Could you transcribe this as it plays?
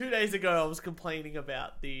2 days ago, I was complaining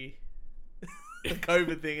about the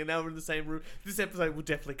COVID thing, and now we're in the same room. This episode will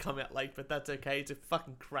definitely come out late, but that's okay. It's a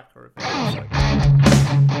fucking cracker of an episode.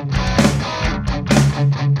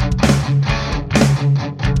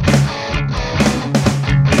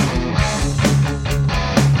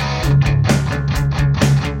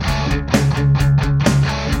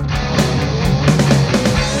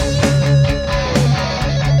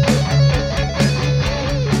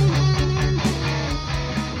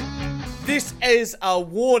 This is a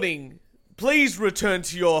warning. Please return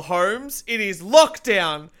to your homes. It is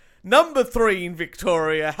lockdown number 3 in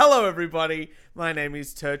Victoria. Hello, everybody. My name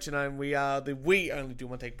is Turch, and we are the We Only Do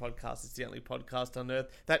One Take podcast. It's the only podcast on earth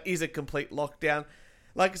that is a complete lockdown.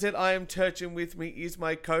 Like I said, I am Turch, and with me is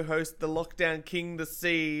my co-host, the Lockdown King, the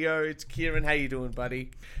CEO. It's Kieran. How you doing,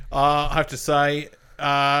 buddy? I have to say,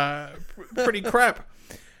 pretty crap.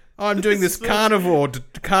 I'm doing this carnivore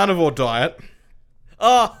diet.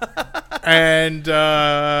 Oh, and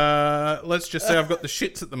let's just say I've got the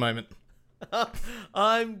shits at the moment.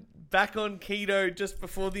 I'm back on keto just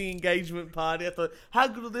before the engagement party. I thought, how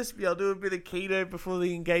good will this be? I'll do a bit of keto before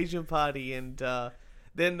the engagement party, and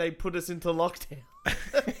then they put us into lockdown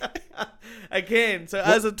again. So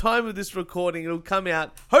as of time of this recording, it'll come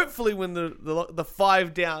out hopefully when the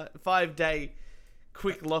 5 day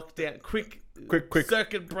quick lockdown, quick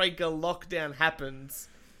circuit breaker lockdown happens.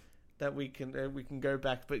 That we can go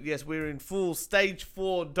back. But yes, we're in full stage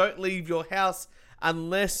 4. Don't leave your house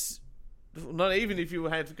unless, not even if you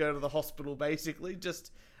had to go to the hospital, basically.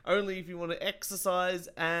 Just only if you want to exercise,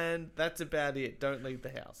 and that's about it. Don't leave the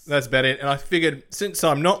house. That's about it. And I figured, since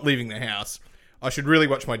I'm not leaving the house, I should really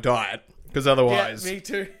watch my diet, because otherwise, Yeah, me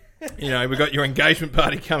too. we've got your engagement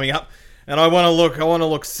party coming up, and I want to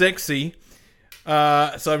look sexy. So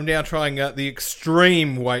I'm now trying the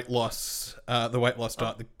extreme weight loss. The weight loss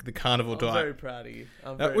diet, the carnivore diet. I'm very proud of you.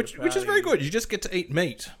 Which is very good. You just get to eat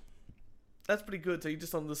meat. That's pretty good. So you're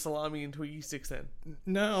just on the salami and Twiggy sticks then?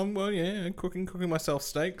 No, cooking myself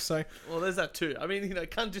steak. So well, there's that too. I mean, you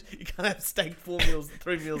can't have steak 3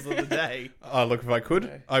 meals of the day. Oh, look, if I could,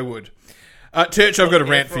 Okay. I would. Turch, I've got a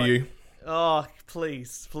rant for you. Oh,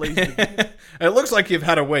 please. It looks like you've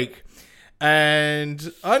had a week,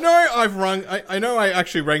 and I know I know I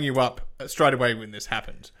actually rang you up straight away when this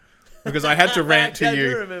happened. Because I had to rant to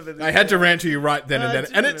you. I had to rant to you right then and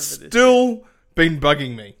then, and it's still been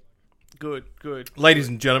bugging me. Good. Ladies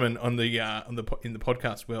and gentlemen, in the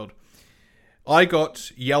podcast world, I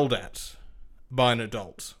got yelled at by an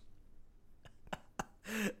adult,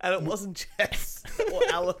 and it wasn't Jess or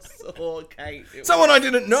Alice or Kate. Someone I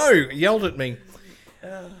didn't know yelled at me.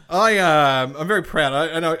 I'm very proud.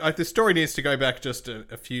 I know the story needs to go back just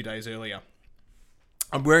a few days earlier.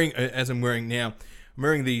 I'm wearing now. I'm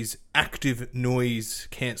wearing these active noise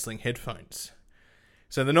cancelling headphones.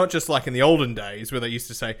 So they're not just like in the olden days where they used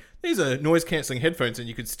to say, these are noise cancelling headphones and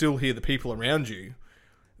you could still hear the people around you.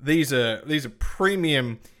 These are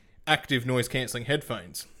premium active noise cancelling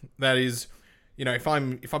headphones. That is, if I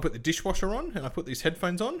put the dishwasher on and I put these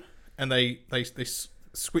headphones on and they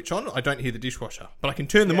switch on, I don't hear the dishwasher. But I can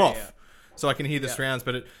turn them off so I can hear the surrounds,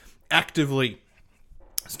 but it actively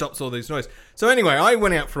stops all these noise. So anyway, I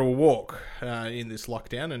went out for a walk in this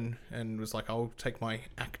lockdown and was like, I'll take my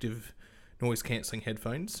active noise cancelling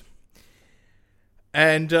headphones.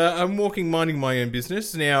 And I'm walking, minding my own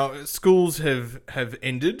business. Now, schools have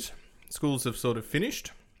ended. Schools have sort of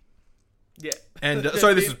finished. Yeah. And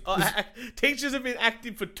teachers have been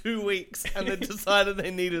active for 2 weeks and then decided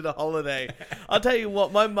they needed a holiday. I'll tell you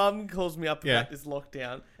what, my mum calls me up about this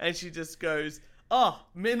lockdown and she just goes,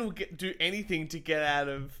 men will do anything to get out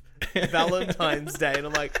of Valentine's Day. And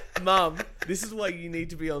I'm like, Mum, this is why you need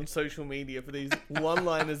to be on social media for these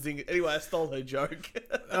one-liner zingers. Anyway, I stole her joke.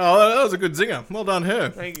 Oh, that was a good zinger. Well done, her.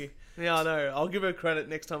 Thank you. Yeah, I know. I'll give her credit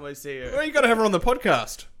next time I see her. Well, you got to have her on the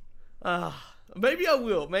podcast. Maybe I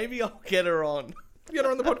will. Maybe I'll get her on. Get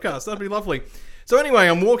her on the podcast. That'd be lovely. So anyway,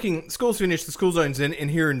 I'm walking. School's finished. The school zone's in,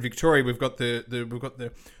 and here in Victoria, we've got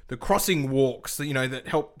the crossing walks. That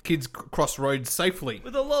help kids cross roads safely.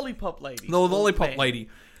 With a lollipop lady. The lollipop lady.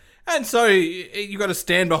 And so you got to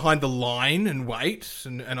stand behind the line and wait.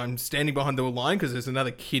 And I'm standing behind the line because there's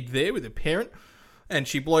another kid there with a parent, and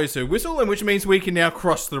she blows her whistle, and which means we can now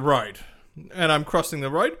cross the road. And I'm crossing the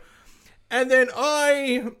road, and then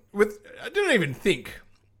I didn't even think,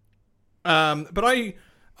 but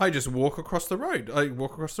I just walk across the road. I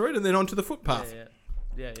walk across the road and then onto the footpath.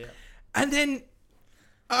 Yeah. And then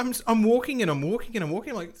I'm walking and I'm walking and I'm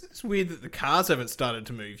walking. Like, it's weird that the cars haven't started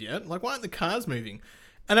to move yet. Like, why aren't the cars moving?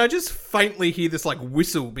 And I just faintly hear this, like,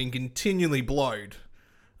 whistle being continually blowed.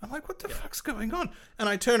 I'm like, what the fuck's going on? And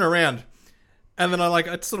I turn around And then I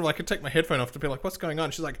could take my headphone off to be like, what's going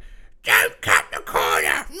on? She's like, don't cut the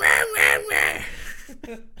corner.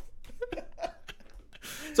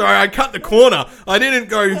 Sorry, I cut the corner. I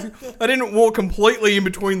didn't walk completely in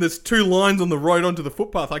between this two lines on the road onto the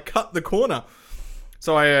footpath. I cut the corner.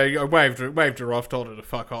 So I waved her off, told her to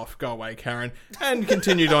fuck off, go away, Karen, and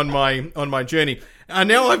continued on my journey.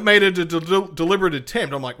 Now I've made a deliberate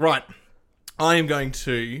attempt. I'm like, right, I am going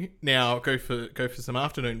to now go for some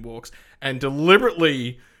afternoon walks and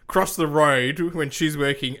deliberately cross the road when she's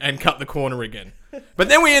working and cut the corner again. But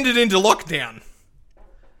then we ended into lockdown.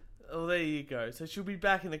 Oh, there you go. So she'll be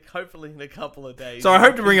back hopefully in a couple of days. So I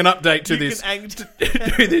hope to bring an update to this.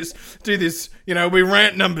 Do this. We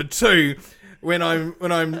rant number 2 when I'm.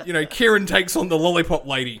 Kieran takes on the lollipop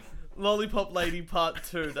lady. Lollipop Lady Part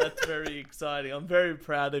 2. That's very exciting. I'm very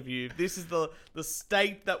proud of you. This is the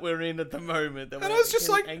state that we're in at the moment. And I was just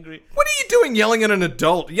like, angry. What are you doing yelling at an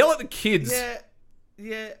adult? Yell at the kids.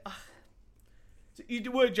 Yeah.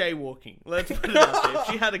 You were jaywalking. Let's put it out there. If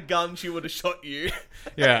she had a gun, she would have shot you.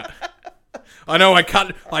 Yeah. I know I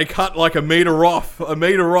cut like a meter off. Took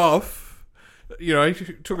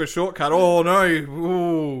a shortcut. Oh no.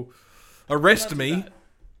 Ooh. Arrest me.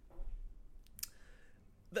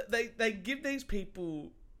 They give these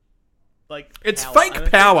people like it's power.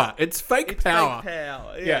 Fake power. It's fake power. Fake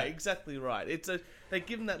power. Yeah, exactly right. They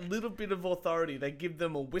give them that little bit of authority. They give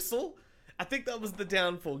them a whistle. I think that was the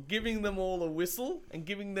downfall, giving them all a whistle and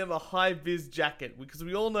giving them a high-vis jacket. Because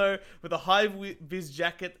we all know with a high-vis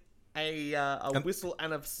jacket, a whistle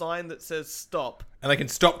and a sign that says stop. And they can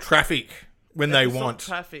stop traffic when they want.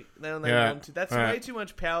 Stop traffic when they want to. That's way too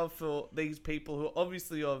much power for these people who are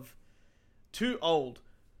obviously too old.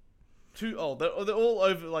 They're all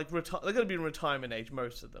over, like, they're going to be in retirement age,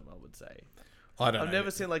 most of them, I would say. I've never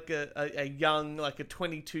seen like a young, like a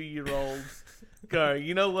 22-year-old go,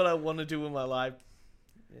 you know what I want to do with my life?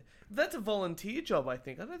 That's a volunteer job, I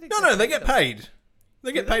think. I don't think. No, they get paid.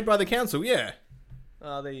 They get paid by the council, yeah.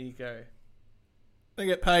 Oh, there you go. They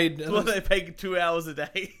get paid. Well, they pay 2 hours a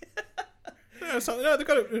day. No, they've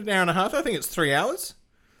got an hour and a half. I think it's 3 hours.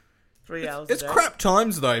 3 hours It's crap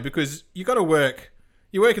times, though, because you got to work.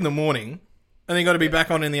 You work in the morning, and then you got to be back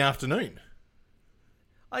on in the afternoon.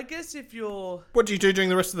 I guess if you're... What do you do during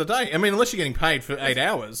the rest of the day? I mean, unless you're getting paid for 8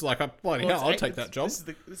 hours, like, bloody hell, I'll take that job. This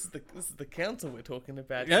is the council we're talking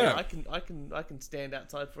about. Yeah. I can stand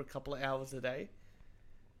outside for a couple of hours a day.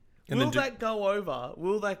 And Will that go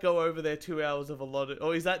over their 2 hours of allotted,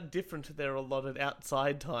 or is that different to their allotted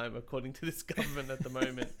outside time according to this government at the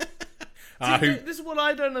moment? This is what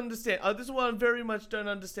I don't understand. This is what I very much don't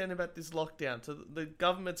understand about this lockdown. So the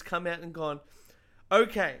government's come out and gone,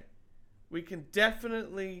 okay, we can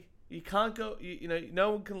definitely, you can't go,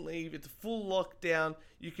 no one can leave. It's a full lockdown.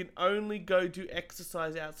 You can only go do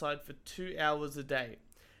exercise outside for 2 hours a day.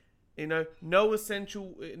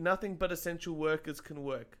 Nothing but essential workers can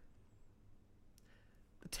work.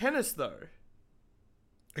 Tennis, though.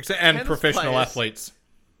 And professional athletes.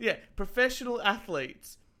 Yeah, professional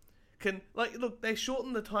athletes can, they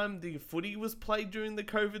shortened the time the footy was played during the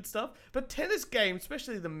COVID stuff, but tennis games,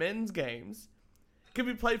 especially the men's games, can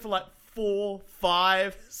be played for 4,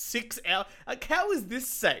 5, 6 hours. How is this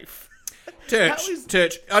safe?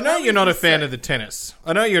 Turch, I know you're not a fan of the tennis.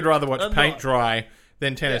 I know you'd rather watch paint dry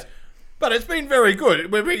than tennis. Yeah. But it's been very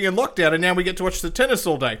good. We're being in lockdown and now we get to watch the tennis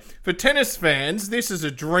all day. For tennis fans, this is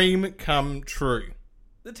a dream come true.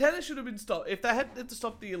 The tennis should have been stopped. If they had to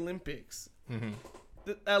stop the Olympics,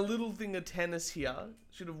 our little thing of tennis here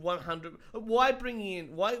should have 100... Why bring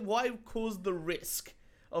in... Why cause the risk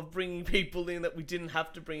of bringing people in that we didn't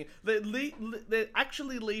have to bring in? They're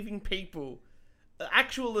actually leaving people,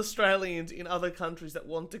 actual Australians in other countries that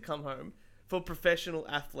want to come home for professional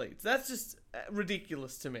athletes. That's just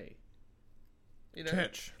ridiculous to me.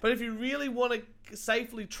 But if you really want to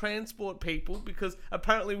safely transport people, because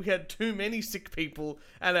apparently we had too many sick people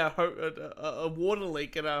at a water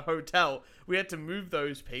leak at our hotel, we had to move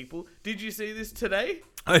those people. Did you see this today?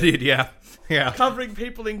 I did, yeah. Covering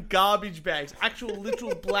people in garbage bags, actual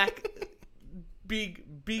literal black, big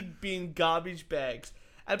bin garbage bags,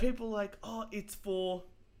 and people are like, oh, it's for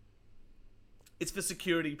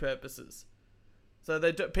security purposes, so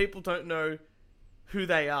people don't know who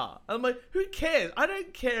they are. And I'm like, who cares? I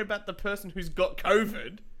don't care about the person who's got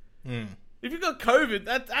COVID. If you've got COVID,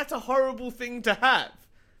 that's a horrible thing to have.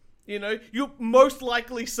 You'll most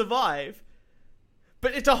likely survive,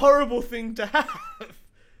 but it's a horrible thing to have.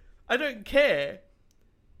 I don't care.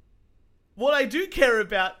 What I do care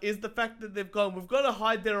about is the fact that we've got to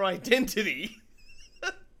hide their identity.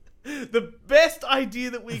 The best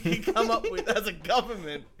idea that we can come up with as a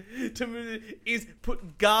government is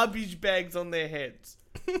put garbage bags on their heads.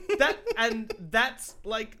 That's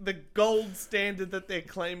like the gold standard that they're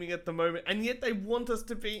claiming at the moment, and yet they want us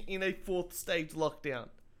to be in a 4th stage lockdown.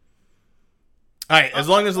 Hey, as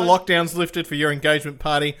long as the lockdown's lifted for your engagement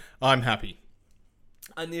party, I'm happy.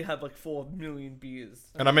 I need to have like 4 million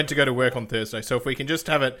beers. And I meant to go to work on Thursday, so if we can just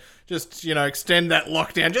have it, extend that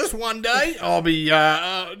lockdown just one day, I'll be,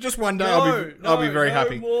 just one day, I'll be very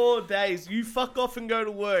happy. No more days. You fuck off and go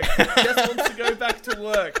to work. Jess wants to go back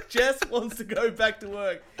to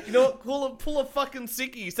work. You know what? Pull a fucking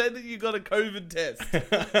sickie. Say that you got a COVID test.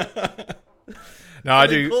 No, I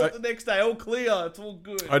do. Call it the next day. All clear. It's all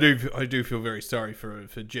good. I do feel very sorry for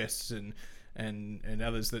Jess and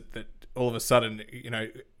others that all of a sudden,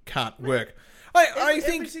 can't work. I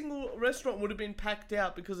think every single restaurant would have been packed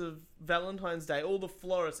out because of Valentine's Day. All the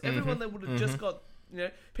florists, everyone that would have just got,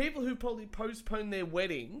 people who probably postponed their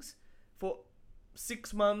weddings for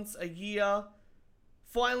 6 months, a year,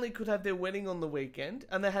 finally could have their wedding on the weekend,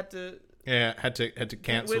 and they had to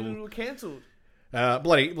cancel. Weddings were cancelled.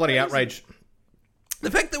 Bloody outrage. The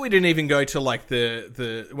fact that we didn't even go to like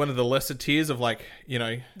the one of the lesser tiers of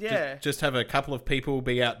just have a couple of people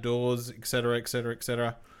be outdoors, etc., etc.,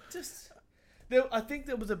 etc. I think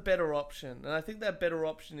there was a better option, and I think that better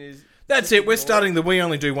option is... That's it. We're starting the We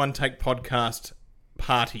Only Do One Take podcast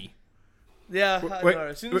party. Yeah, I know.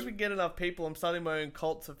 As soon as we get enough people, I'm starting my own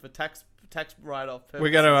cult for tax write-off purposes. We're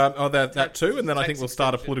going to that too, and then I think we'll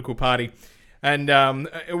start a political party. And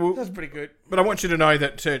that's pretty good. But I want you to know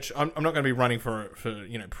that, Church, I'm not going to be running for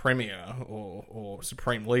Premier or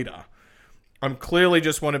Supreme Leader. I'm clearly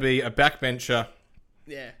just want to be a backbencher.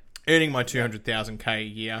 Yeah. Earning my 200,000 a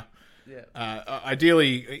year. Yeah.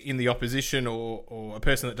 Ideally in the opposition or a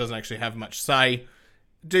person that doesn't actually have much say.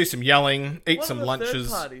 Do some yelling, eat some lunches.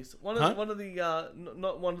 Third parties. One of the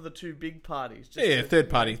not one of the two big parties. Just third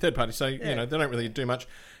party. So they don't really do much.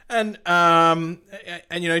 And do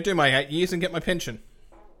my 8 years and get my pension.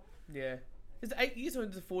 Yeah. Is it 8 years or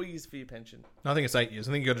is it 4 years for your pension? I think it's 8 years.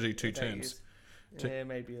 I think you got to do 2 terms. Yeah,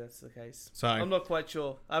 maybe that's the case. So I'm not quite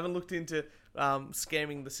sure. I haven't looked into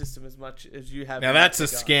scamming the system as much as you have. Now that's a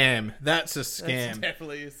scam. That's a scam. That's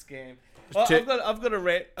definitely a scam. Well, I've got a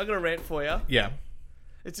rant. I've got a rant for you. Yeah.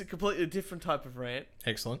 It's a completely different type of rant.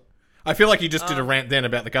 Excellent. I feel like you just did a rant then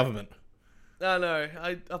about the government. No,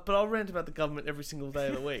 but I'll rant about the government every single day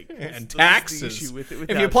of the week. And taxes. Issue with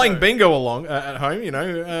if you're playing bingo along at home,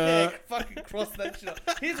 yeah, fucking cross that shit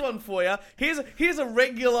up. Here's one for you. Here's a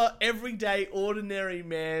regular, everyday, ordinary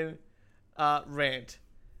man rant.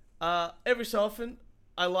 Every so often,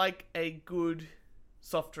 I like a good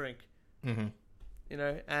soft drink. Mm-hmm.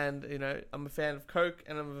 I'm a fan of Coke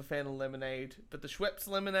and I'm a fan of lemonade. But the Schweppes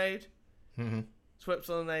lemonade... Mm-hmm. Schweppes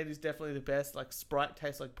lemonade is definitely the best. Like Sprite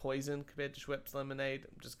tastes like poison compared to Schweppes lemonade.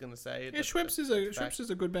 I'm just gonna say it. Yeah, Schweppes is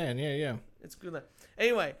a good band. Yeah. It's good.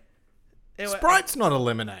 Anyway, Sprite's not a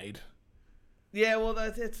lemonade. Yeah, well,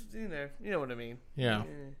 it's you know what I mean. Yeah.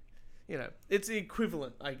 It's the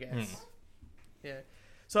equivalent, I guess. Yeah.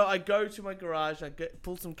 So I go to my garage.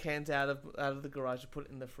 Pull some cans out of the garage and put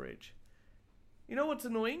it in the fridge. You know what's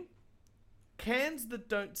annoying? Cans that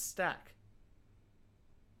don't stack.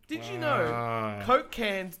 Did you know Coke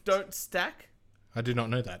cans don't stack? I did not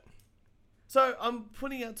know that. So I'm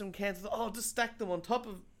putting out some cans. I'll just stack them on top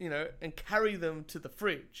of, and carry them to the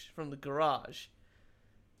fridge from the garage.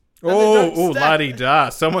 Oh, la-di-da.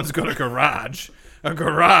 Someone's got a garage. A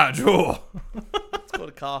garage. Oh. It's called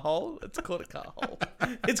a car hole.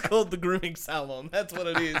 It's called the grooming salon. That's what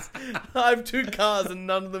it is. I have 2 cars and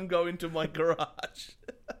none of them go into my garage.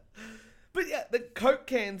 But yeah, the Coke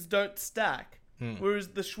cans don't stack. Whereas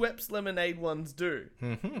the Schweppes lemonade ones do.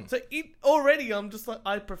 Mm-hmm. So already I'm just like,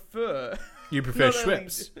 I prefer... You prefer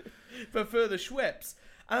Schweppes? Prefer the Schweppes.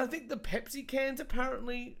 And I think the Pepsi cans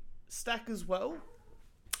apparently stack as well.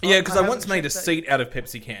 Yeah, because I once made a seat out of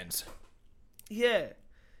Pepsi cans. Yeah,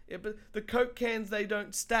 but the Coke cans, they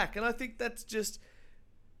don't stack. And I think that's just...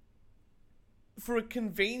 For a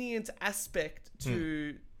convenience aspect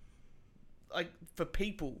to... Like, for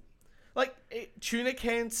people. Like, tuna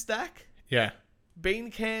cans stack. Yeah.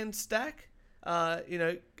 Bean cans stack.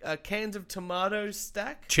 Cans of tomatoes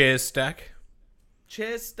stack. Chairs stack.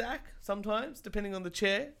 Chairs stack sometimes, depending on the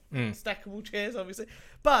chair. Stackable chairs, obviously.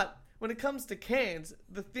 But when it comes to cans,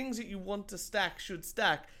 the things that you want to stack should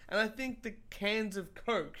stack. And I think the cans of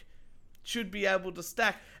Coke should be able to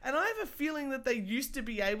stack. And I have a feeling that they used to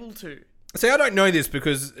be able to. See, I don't know this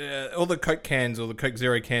because all the Coke cans or the Coke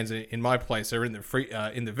Zero cans in my place are in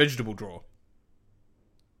the in the vegetable drawer.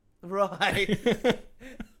 Right.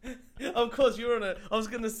 Of course, you're on a. I was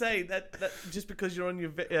going to say that just because you're on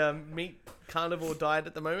your meat carnivore diet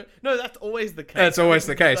at the moment. No, that's always the case. That's always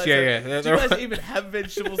the case. Yeah. Do you guys even have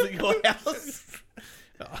vegetables at your house?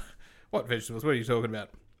 What vegetables? What are you talking about?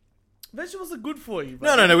 Vegetables are good for you.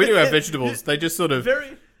 No. We do have vegetables. They just sort of.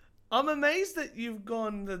 I'm amazed that you've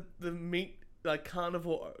gone the meat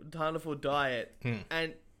carnivore diet,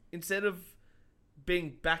 and instead of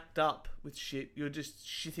being backed up with shit, you're just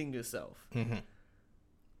shitting yourself. Mm-hmm.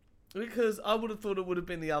 Because I would have thought it would have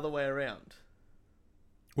been the other way around.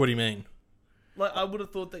 What do you mean? Like, I would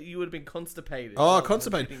have thought that you would have been constipated. Oh,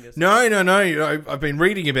 constipated. No. I've been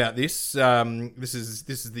reading about this. This is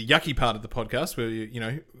the yucky part of the podcast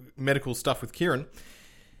where, medical stuff with Kieran.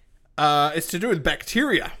 It's to do with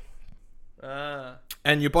bacteria.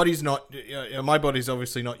 And your body's not... my body's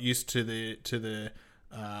obviously not used to the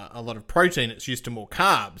a lot of protein. It's used to more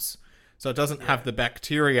carbs. So it doesn't have the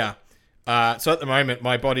bacteria... so at the moment,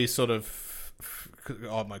 my body's sort of...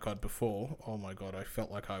 Oh my God, I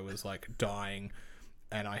felt like I was dying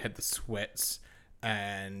and I had the sweats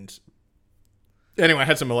and... Anyway, I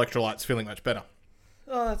had some electrolytes, feeling much better.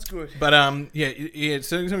 Oh, that's good. But, it's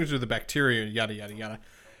something to do with the bacteria, yada, yada, yada.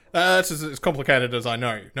 It's as complicated as I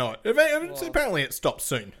know. No, apparently it stops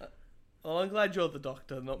soon. Well, I'm glad you're the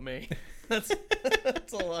doctor, not me. That's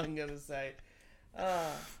all I'm going to say.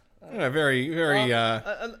 Very, very...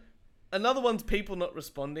 Another one's people not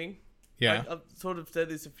responding. Yeah. I've sort of said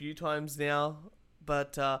this a few times now,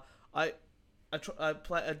 but I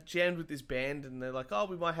jammed with this band, and they're like, "Oh,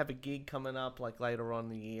 we might have a gig coming up later on in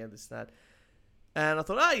the year, this that." And I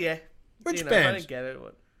thought, "Oh yeah." Which band? If I didn't get it.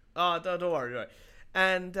 Oh, don't worry. Right.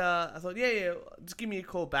 And I thought, yeah, just give me a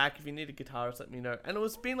call back if you need a guitarist. Let me know. And it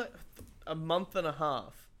was been a month and a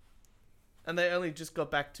half, and they only just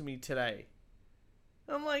got back to me today.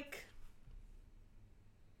 And I'm like,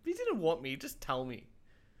 if you didn't want me, just tell me.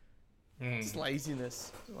 It's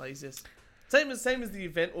laziness. Same as the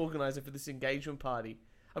event organizer for this engagement party.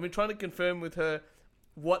 I've been trying to confirm with her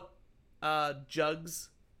what jugs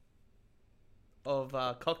of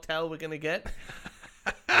cocktail we're gonna get.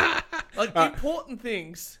 Important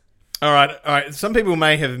things. All right. Some people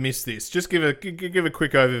may have missed this. Just give a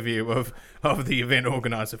quick overview of the event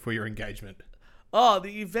organizer for your engagement. Oh,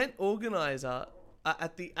 the event organizer.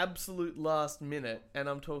 At the absolute last minute, and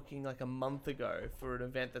I'm talking a month ago for an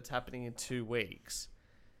event that's happening in 2 weeks,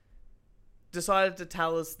 decided to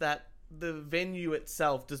tell us that the venue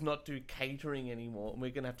itself does not do catering anymore, and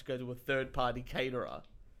we're going to have to go to a third-party caterer.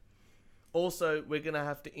 Also, we're going to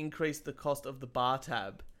have to increase the cost of the bar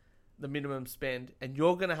tab, the minimum spend, and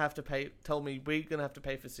you're going to have to tell me we're going to have to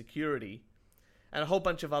pay for security, and a whole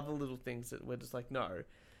bunch of other little things that we're just no.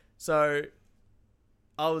 So...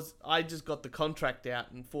 I just got the contract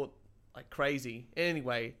out and fought like crazy.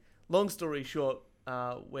 Anyway, long story short,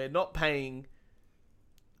 we're not paying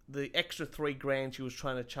the extra $3,000 she was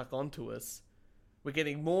trying to chuck onto us. We're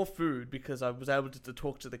getting more food because I was able to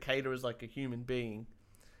talk to the caterers like a human being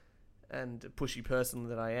and a pushy person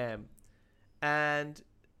that I am. And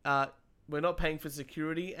we're not paying for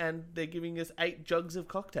security, and they're giving us 8 jugs of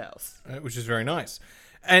cocktails. Which is very nice.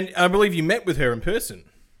 And I believe you met with her in person.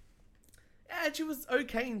 Yeah, she was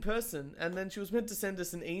okay in person, and then she was meant to send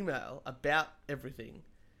us an email about everything,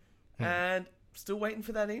 and still waiting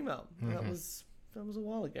for that email. Mm-hmm. That was a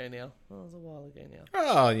while ago now.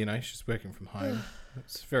 Oh, she's working from home.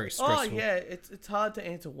 It's very stressful. Oh yeah, it's hard to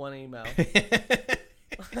answer one email.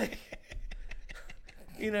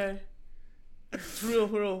 It's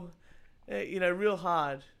real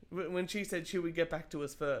hard. When she said she would get back to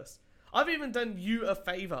us first, I've even done you a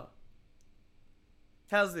favor.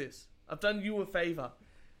 How's this? I've done you a favor.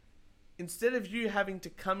 Instead of you having to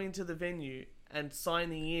come into the venue and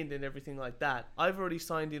signing in and everything like that, I've already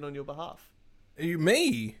signed in on your behalf.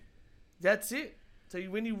 Me? That's it. So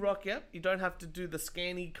when you rock up, you don't have to do the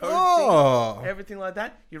scanny code thing, everything like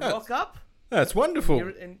that. Rock up. That's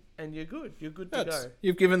wonderful. And you're good. You're good to go.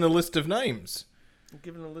 You've given the list of names. I've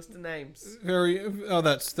given a list of names.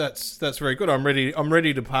 That's very good. I'm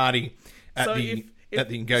ready to party at the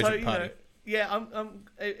engagement party. Yeah,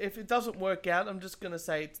 if it doesn't work out, I'm just going to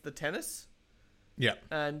say it's the tennis. Yeah.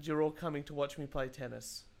 And you're all coming to watch me play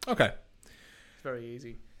tennis. Okay. It's very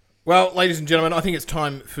easy. Well, ladies and gentlemen, I think it's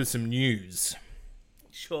time for some news.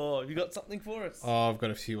 Sure. You got something for us? Oh, I've got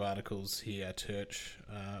a few articles here, Turch.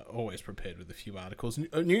 Always prepared with a few articles.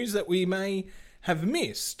 News that we may have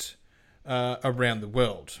missed around the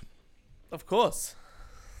world. Of course.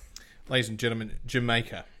 Ladies and gentlemen,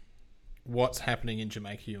 Jamaica. What's happening in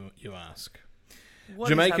Jamaica, you ask?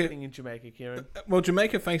 What is happening in Jamaica, Kieran? Well,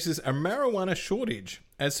 Jamaica faces a marijuana shortage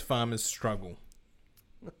as farmers struggle.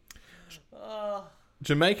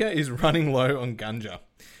 Jamaica is running low on ganja.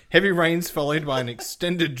 Heavy rains followed by an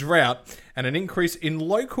extended drought and an increase in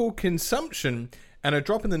local consumption and a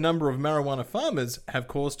drop in the number of marijuana farmers have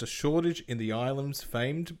caused a shortage in the island's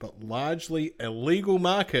famed but largely illegal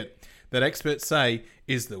market that experts say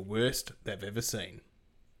is the worst they've ever seen.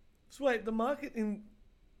 So wait, the market in...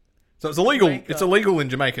 So it's illegal. Jamaica. It's illegal in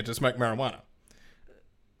Jamaica to smoke marijuana.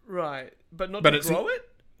 Right, but not But to it's- grow it?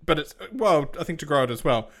 But it's, well, I think to grow it as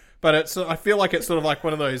well. But it's, I feel like it's sort of like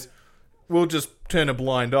one of those, we'll just turn a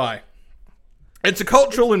blind eye. It's a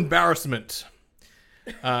cultural embarrassment,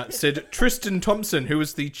 said Tristan Thompson, who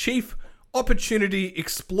is the Chief Opportunity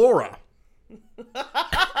Explorer.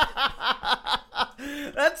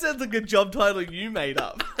 That sounds like a job title you made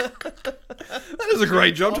up. That is a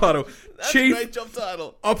great job title. That's Chief a great job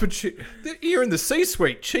title. You're in the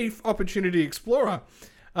C-suite, Chief Opportunity Explorer.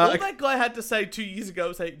 All that guy had to say 2 years ago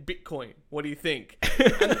was, say, Bitcoin. What do you think?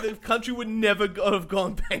 And the country would never have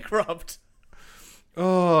gone bankrupt.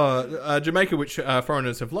 Jamaica, which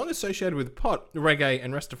foreigners have long associated with pot, reggae,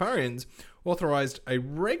 and Rastafarians, authorised a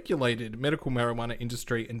regulated medical marijuana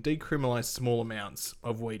industry and decriminalised small amounts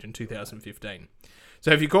of weed in 2015.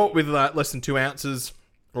 So if you're caught with less than 2 ounces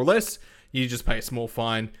or less, you just pay a small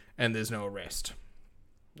fine and there's no arrest.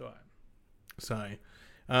 Right. So,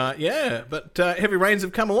 but heavy rains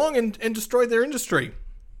have come along and destroyed their industry.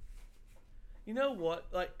 You know what?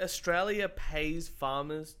 Like, Australia pays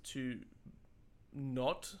farmers to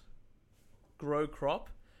not grow crop,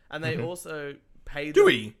 and they also pay them... Do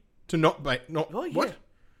we? To not... Oh, yeah. What?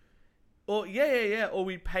 Or, yeah. Or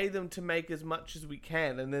we pay them to make as much as we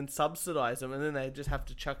can and then subsidise them, and then they just have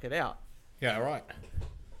to chuck it out. Yeah, right.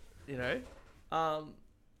 You know?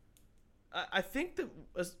 I think that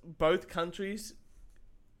both countries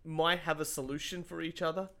might have a solution for each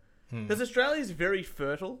other. Because Australia is very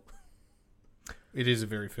fertile. It is a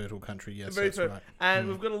very fertile country, yes, Very that's fertile. right. And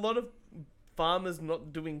we've got a lot of farmers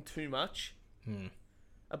not doing too much.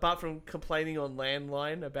 Apart from complaining on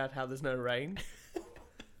Landline about how there's no rain.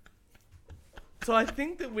 So I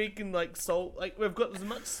think that we can, we've got as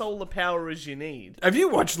much solar power as you need. Have you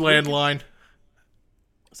watched Landline?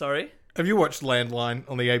 Sorry? Have you watched Landline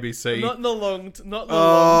on the ABC? Not in a long time, but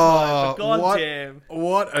goddamn.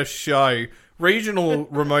 What a show. Regional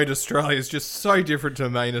remote Australia is just so different to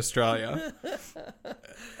main Australia.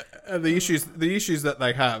 And the issues that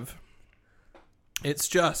they have. It's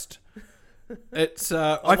just... It's...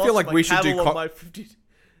 I feel like we should do...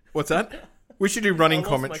 What's that? We should do running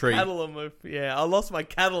commentary. I lost my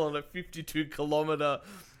cattle on a 52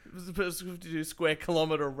 square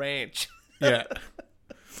kilometer ranch. Yeah.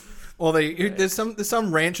 Well, there's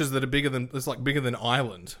some ranches that are bigger than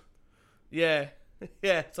Ireland. Yeah.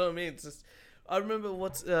 Yeah, that's what I mean. It's just, I remember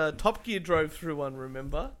Top Gear drove through one,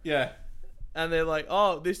 remember? Yeah. And they're like,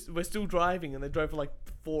 oh, we're still driving. And they drove for like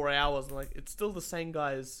 4 hours. And like, it's still the same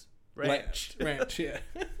guy's ranch. Ranch, yeah.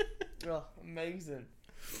 Oh, amazing.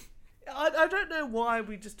 I don't know why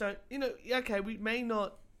we just don't... You know, okay, we may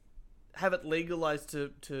not have it legalized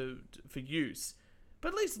for use. But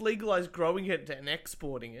at least legalize growing it and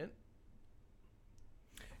exporting it.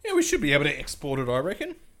 Yeah, we should be able to export it, I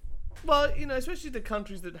reckon. Well, you know, especially the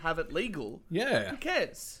countries that have it legal. Yeah. Who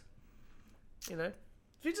cares? You know?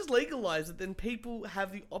 If you just legalize it, then people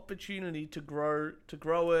have the opportunity to grow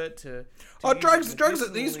it, to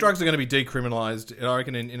these drugs are going to be decriminalised, I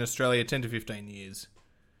reckon, in Australia 10 to 15 years.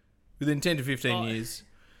 Within 10 to 15 years.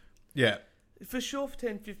 Yeah. For sure for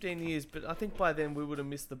 10, 15 years, but I think by then we would have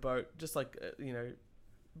missed the boat. Just like, you know,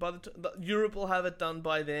 by Europe will have it done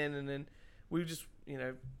by then, and then we just, you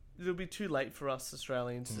know, it'll be too late for us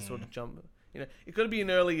Australians to sort of jump. You know, you've got to be an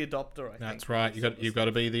early adopter, I think. That's right. You've got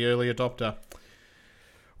to be the early adopter.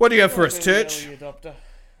 What do you have for us, Church? Early adopter.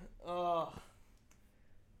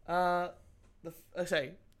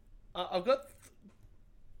 I've got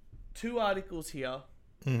 2 articles here.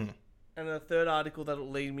 And a third article that'll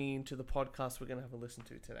lead me into the podcast we're going to have a listen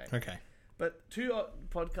to today. Okay. But two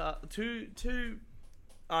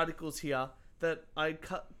articles here that I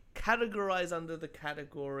categorize under the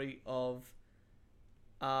category of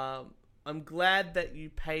I'm glad that you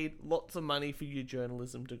paid lots of money for your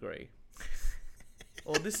journalism degree.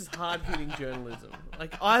 Or this is hard-hitting journalism.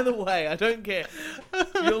 Like, either way, I don't care.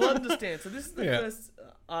 You'll understand. So this is the first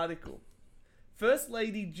article. First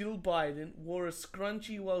Lady Jill Biden wore a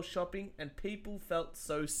scrunchie while shopping and people felt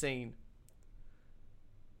so seen.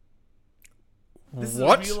 This is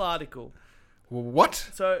a real article. What?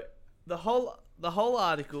 So the whole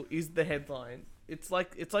article is the headline. It's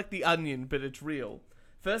like The Onion, but it's real.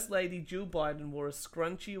 First Lady Jill Biden wore a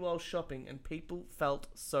scrunchie while shopping and people felt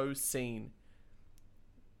so seen.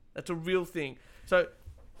 That's a real thing. So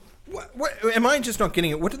What, am I just not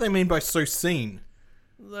getting it? What do they mean by so seen?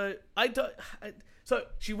 So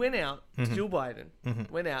she went out, Jill Biden,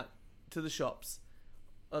 went out to the shops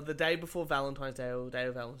the day before Valentine's Day or the day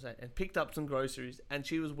of Valentine's Day and picked up some groceries, and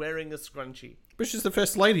she was wearing a scrunchie. But she's the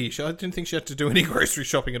first lady. I didn't think she had to do any grocery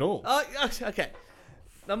shopping at all. Okay.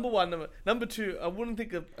 Number one. Number two, I wouldn't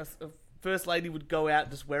think a first lady would go out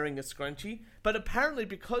just wearing a scrunchie. But apparently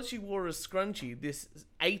because she wore a scrunchie, this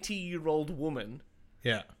 80-year-old woman...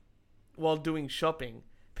 Yeah. While doing shopping,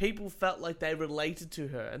 people felt like they related to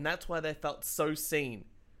her, and that's why they felt so seen.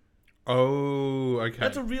 Oh, okay.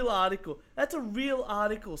 That's a real article.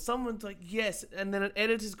 Someone's like, yes, and then an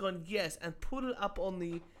editor's gone, yes, and put it up on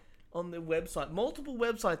the website. Multiple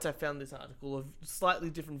websites I found this article of slightly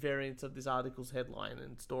different variants of this article's headline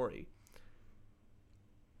and story.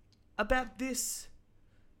 About this,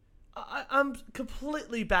 I'm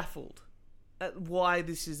completely baffled at why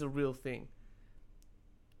this is a real thing.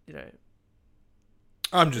 You know,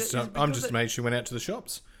 I'm just amazed she went out to the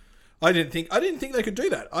shops. I didn't think they could do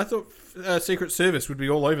that. I thought Secret Service would be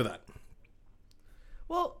all over that.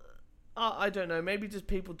 Well, I don't know. Maybe just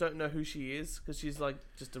people don't know who she is because she's like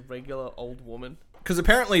just a regular old woman. Because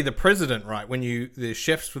apparently the president, right? When the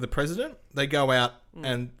chefs for the president, they go out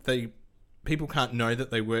and people can't know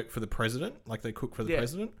that they work for the president, like they cook for the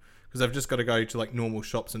president, because they've just got to go to like normal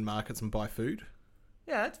shops and markets and buy food.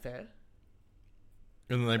 Yeah, that's fair.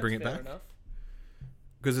 And then they bring it back.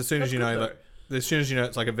 Because as soon as you know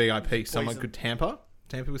it's like a VIP, someone could tamper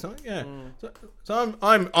with something. Yeah. So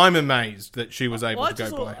I'm amazed that she was able to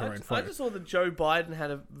go buy her own food. I just saw that Joe Biden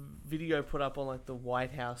had a video put up on like the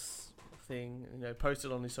White House thing,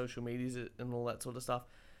 posted on his social medias and all that sort of stuff,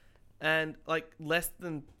 and like less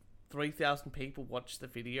than 3,000 people watched the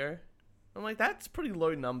video. I'm like, that's pretty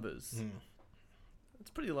low numbers. It's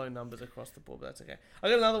pretty low numbers across the board, but that's okay. I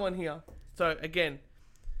got another one here. So again.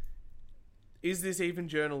 Is this even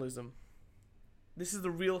journalism? This is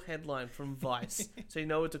the real headline from Vice, so you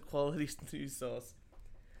know it's a quality news source.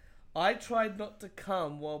 I tried not to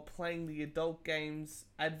come while playing the adult games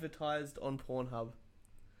advertised on Pornhub.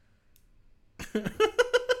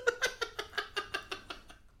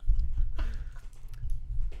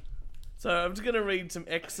 So I'm just going to read some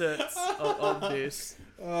excerpts of this.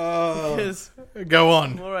 Because go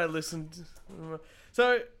on. The more I listened...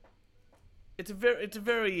 So, it's a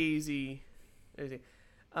very easy...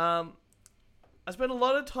 I spent a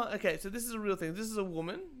lot of time... Okay, so this is a real thing. This is a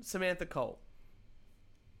woman, Samantha Cole.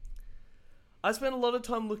 I spent a lot of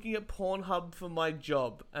time looking at Pornhub for my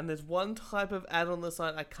job, and there's one type of ad on the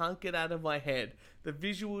site I can't get out of my head. The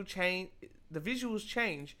visuals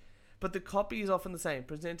change, but the copy is often the same,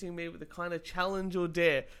 presenting me with a kind of challenge or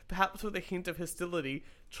dare, perhaps with a hint of hostility.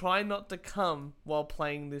 Try not to come while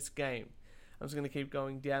playing this game. I'm just going to keep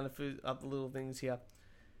going down up the little things here.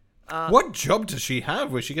 What job does she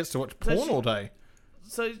have where she gets to watch porn all day?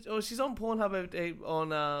 So she's on Pornhub on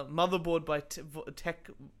Motherboard by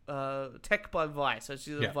Tech by Vice. So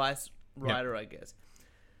she's a Vice writer, I guess.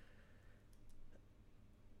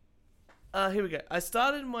 Here we go. I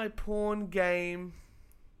started my porn game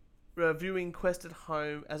viewing Quest at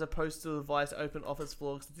home as opposed to the Vice open office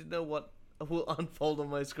floor because I didn't know what will unfold on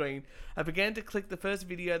my screen. I began to click the first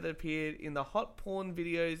video that appeared in the hot porn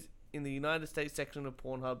videos in the United States section of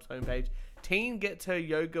Pornhub's homepage. Teen gets her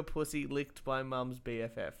yoga pussy licked by mum's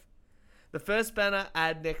BFF. The first banner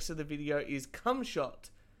ad next to the video is Cum Shot,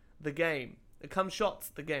 the game. Cum Shots,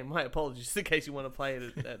 the game. My apologies, in case you want to play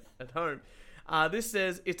it at home. This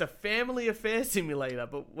says it's a family affair simulator,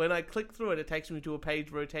 but when I click through it, it takes me to a page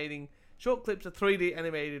rotating short clips of 3D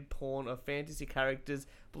animated porn of fantasy characters,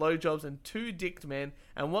 blowjobs, and two dicked men,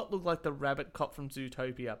 and what looked like the rabbit cop from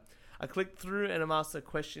Zootopia. I clicked through and I'm asked a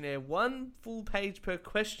questionnaire, one full page per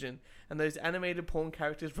question, and those animated porn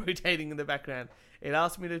characters rotating in the background. It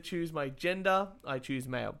asked me to choose my gender. I choose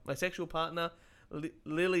male. My sexual partner,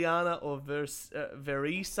 Liliana or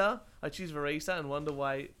Verisa. I choose Verisa and wonder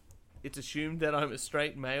why it's assumed that I'm a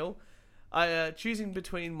straight male. Choosing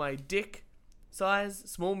between my dick size,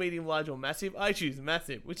 small, medium, large, or massive. I choose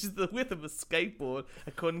massive, which is the width of a skateboard,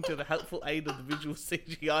 according to the helpful aid of the visual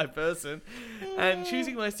CGI person. And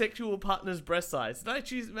choosing my sexual partner's breast size. And I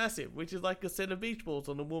choose massive, which is like a set of beach balls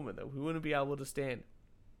on a woman that we wouldn't be able to stand.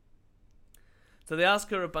 So they ask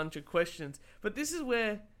her a bunch of questions. But this is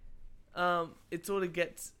where it sort of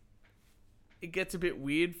gets a bit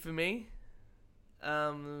weird for me.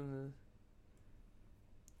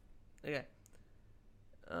 Okay.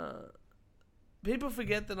 People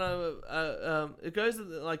forget that it goes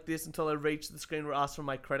like this until I reach the screen where I ask for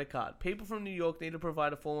my credit card. People from New York need to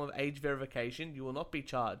provide a form of age verification. You will not be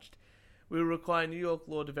charged. We will require New York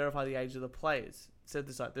law to verify the age of the players. said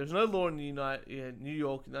this like, there's no law in New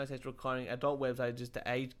York, United States requiring adult websites to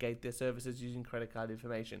age gate their services using credit card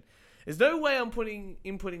information. There's no way I'm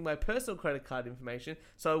inputting my personal credit card information,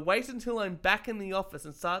 so wait until I'm back in the office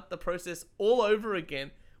and start the process all over again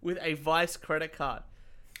with a Vice credit card.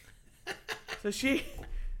 So she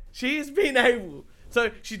has been able. So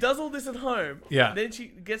she does all this at home. Yeah. Then she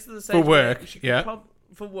gets to the stage for work.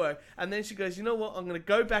 for work, and then she goes, you know what? I'm going to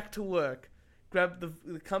go back to work, grab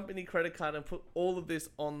the company credit card, and put all of this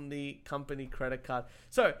on the company credit card.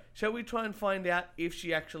 So shall we try and find out if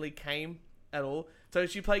she actually came at all? So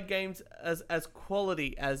she played games as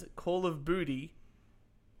quality as Call of Booty,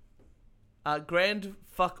 Grand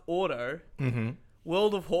Fuck Auto,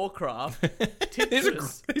 World of Warcraft,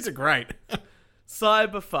 Tetris. These are great.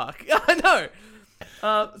 Cyberfuck. I know.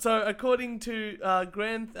 So according to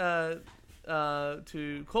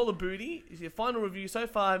to Call of Booty, your final review so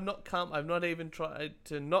far have not come. I haven't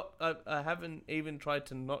even tried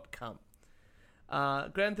to not come.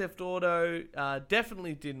 Grand Theft Auto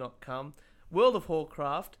definitely did not come. World of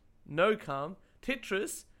Warcraft, no come.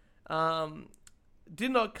 Tetris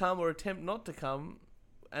did not come or attempt not to come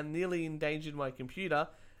and nearly endangered my computer.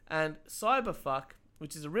 And Cyberfuck,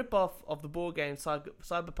 which is a rip-off of the board game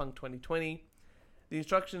Cyberpunk 2020. The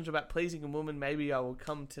instructions about pleasing a woman, maybe I will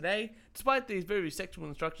come today. Despite these very sexual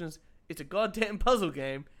instructions, it's a goddamn puzzle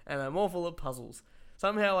game, and I'm awful at puzzles.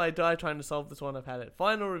 Somehow I die trying to solve this one. I've had it.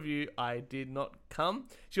 Final review, I did not come.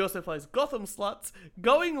 She also plays Gotham Sluts,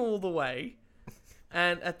 going all the way.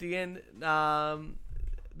 And at the end,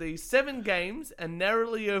 the 7 games and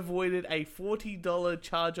narrowly avoided a $40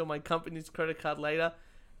 charge on my company's credit card later.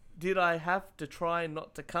 Did I have to try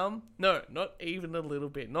not to come? No, not even a little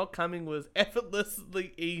bit. Not coming was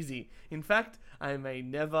effortlessly easy. In fact, I may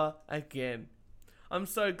never again. I'm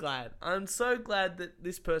so glad. I'm so glad that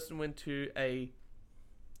this person went to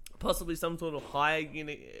possibly some sort of higher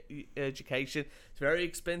education. It's very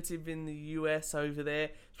expensive in the US over there.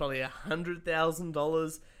 It's probably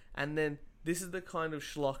 $100,000. And then this is the kind of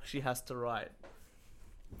schlock she has to write.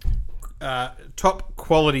 Top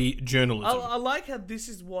quality journalism. I like how this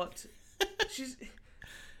is what she's...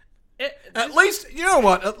 At least, you know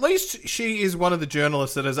what? At least she is one of the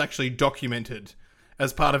journalists that has actually documented,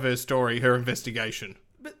 as part of her story, her investigation.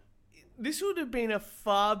 But this would have been a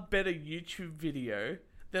far better YouTube video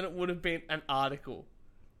than it would have been an article.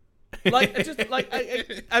 Like,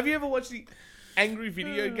 have you ever watched the Angry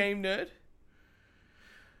Video Game Nerd?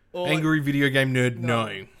 Or Angry Video Game Nerd?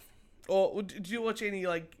 No. Or do you watch any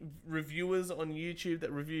reviewers on YouTube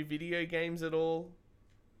that review video games at all?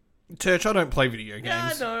 Church, I don't play video games.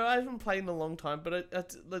 Yeah, no, I haven't played in a long time, but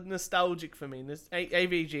it's nostalgic for me.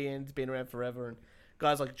 AVGN's been around forever, and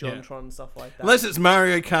guys like JonTron and stuff like that. Unless it's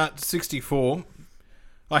Mario Kart 64,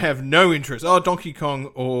 I have no interest. Oh, Donkey Kong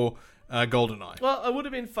or GoldenEye. Well, it would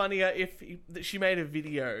have been funnier if she made a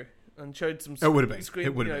video and showed some. It would have been.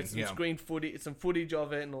 Screen footage, some footage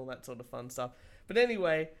of it, and all that sort of fun stuff. But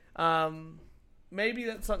anyway, maybe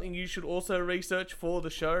that's something you should also research for the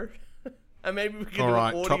show, and maybe we can do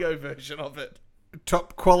an audio version of it.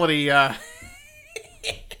 Top quality. I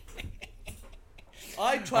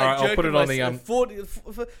tried I'll put it on the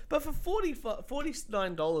but for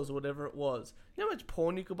 $49 or whatever it was. You know how much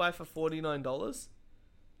porn you could buy for $49?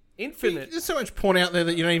 Infinite. There's so much porn out there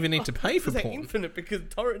that you don't even need to pay for porn. Infinite because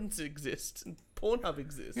torrents exist and Pornhub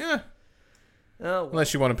exists. Yeah. Oh, well.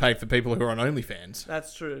 Unless you want to pay for people who are on OnlyFans.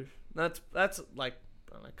 That's true. That's like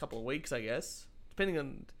a couple of weeks, I guess, depending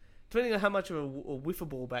on how much of a wiffle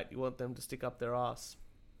ball bat you want them to stick up their ass.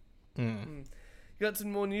 You got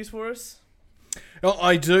some more news for us? Oh,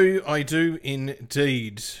 I do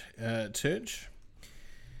indeed, Turch.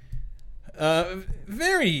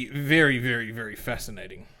 Very, very, very, very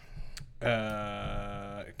fascinating.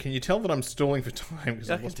 Can you tell that I'm stalling for time because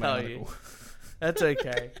I've lost my article? That's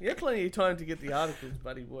okay. You have plenty of time to get the articles,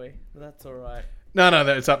 buddy boy. But that's all right. No,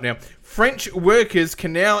 it's up now. French workers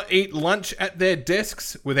can now eat lunch at their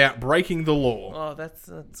desks without breaking the law. Oh, that's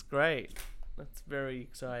great. That's very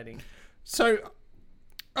exciting. So,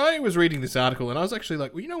 I was reading this article and I was actually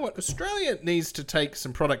like, well, you know what? Australia needs to take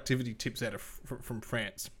some productivity tips out from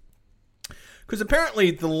France. Because apparently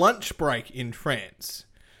the lunch break in France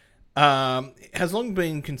has long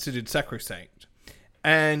been considered sacrosanct.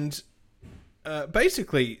 And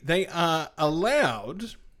basically, they are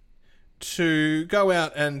allowed to go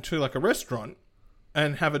out and to like a restaurant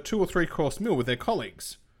and have a 2 or 3 course meal with their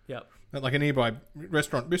colleagues. Yep. At like a nearby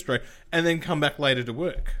restaurant bistro, and then come back later to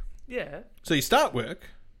work. Yeah. So you start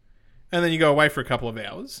work, and then you go away for a couple of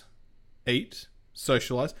hours, eat,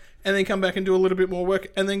 socialise, and then come back and do a little bit more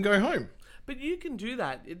work, and then go home. But you can do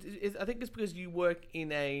that. I think it's because you work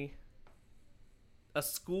in a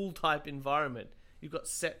school type environment. You've got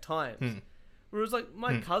set times. Whereas like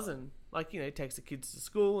my cousin, like, he takes the kids to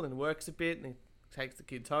school and then works a bit and then takes the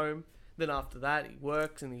kids home. Then after that, he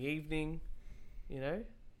works in the evening. You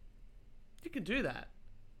can do that.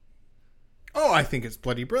 Oh, I think it's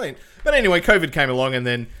bloody brilliant. But anyway, COVID came along, and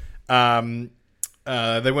then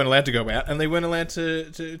they weren't allowed to go out, and they weren't allowed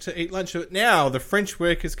to eat lunch. Now, the French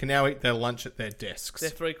workers can now eat their lunch at their desks. They're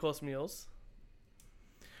 3-course meals.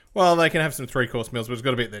 Well, they can have some 3-course meals, but it's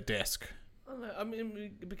got to be at their desk. I don't know. I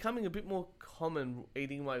mean, becoming a bit more common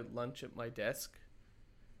eating my lunch at my desk.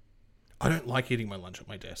 I don't like eating my lunch at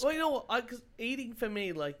my desk. Well, you know what? Because eating for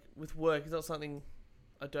me, like, with work, is not something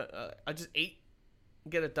I don't... I just eat,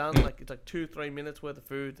 get it done. Like, it's like 2-3 minutes worth of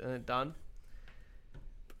food and then done.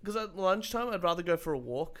 Because at lunchtime, I'd rather go for a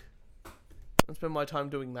walk and spend my time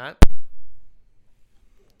doing that.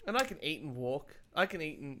 And I can eat and walk. I can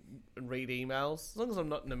eat and read emails. As long as I'm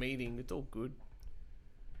not in a meeting, it's all good.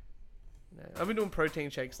 I've been doing protein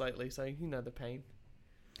shakes lately, so you know the pain.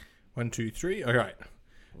 1, 2, 3. All right.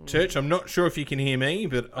 Church, I'm not sure if you can hear me,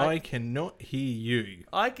 but I cannot hear you.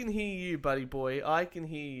 I can hear you, buddy boy. I can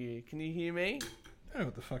hear you. Can you hear me? Oh,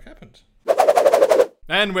 what the fuck happened?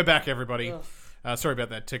 And we're back, everybody. Sorry about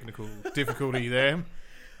that technical difficulty there.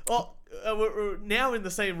 Well, we're now in the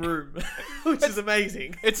same room, which is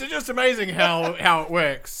amazing. It's just amazing how it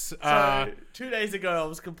works. So 2 days ago, I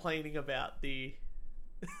was complaining about the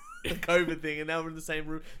COVID thing, and now we're in the same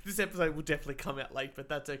room. This episode will definitely come out late, but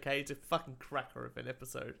that's okay. It's a fucking cracker of an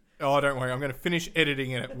episode. Oh, don't worry. I'm going to finish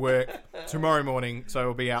editing it at work tomorrow morning, so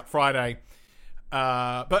it'll be out Friday.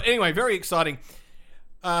 But anyway, very exciting.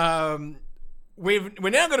 We're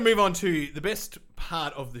now going to move on to the best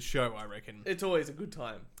part of the show, I reckon. It's always a good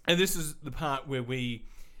time. And this is the part where we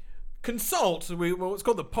consult. Well, it's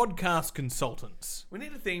called the podcast consultants. We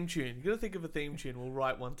need a theme tune. You got to think of a theme tune. We'll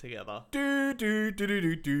write one together. Do do do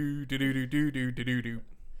do do do do do do do do.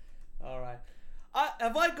 All right.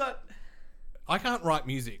 Have I got? I can't write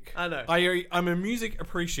music. I know. I'm a music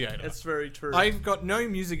appreciator. That's very true. I've got no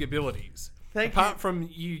music abilities. Apart from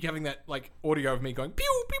you having that like audio of me going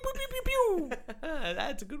pew pew pew pew pew pew.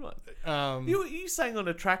 That's a good one. You sang on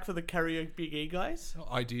a track for the Karaoke guys.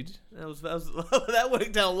 I did. That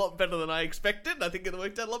worked out a lot better than I expected. I think it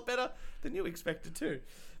worked out a lot better than you expected too.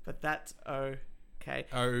 But that's okay.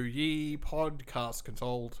 Oh, ye podcast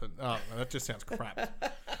consultant. Oh, that just sounds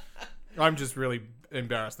crap. I'm just really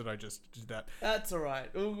embarrassed that I just did that. That's all right.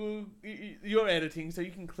 You're editing, so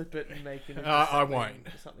you can clip it and make it. I won't.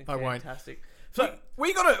 Something I fantastic. won't. So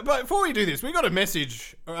we got to. But before we do this, we got a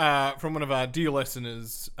message from one of our dear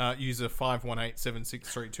listeners, user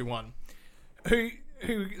 518763221, who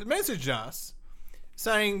messaged us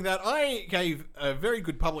saying that I gave a very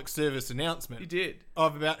good public service announcement. You did.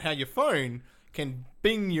 About how your phone can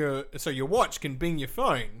bing your watch can bing your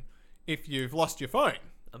phone if you've lost your phone.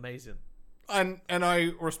 Amazing. And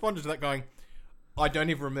I responded to that going, I don't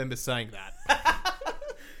even remember saying that.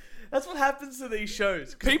 That's what happens to these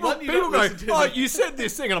shows. People go, oh, you said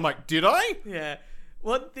this thing. And I'm like, did I? Yeah.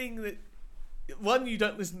 One, you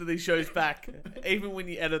don't listen to these shows back, even when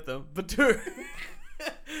you edit them. But two...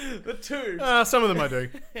 some of them I do.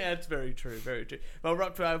 Yeah, it's very true, very true. Well, we're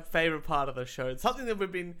up to our favourite part of the show. It's something that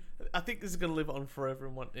we've been... I think this is going to live on forever.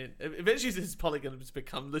 Eventually, this is probably going to just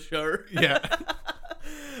become the show. Yeah.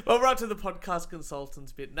 Well, we're up to the podcast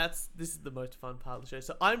consultants bit, and this is the most fun part of the show.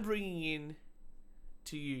 So I'm bringing in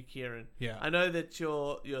to you, Kieran. Yeah. I know that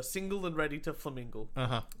you're single and ready to flamingle.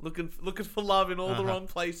 Uh-huh. Looking for love in all the wrong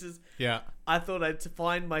places. Yeah. I thought I'd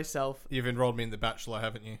find myself... You've enrolled me in The Bachelor,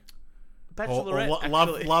 haven't you? Bachelorette, or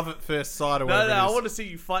love at first sight or No, whatever it is. I want to see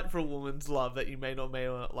you fight for a woman's love that you may or may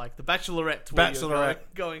not like. The Bachelorette.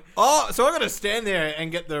 Going. Oh, so I got to stand there and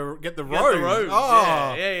get the rose. Get the rose.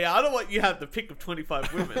 Oh. Yeah. I don't want you to have the pick of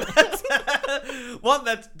 25 women. One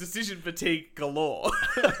that's decision fatigue galore.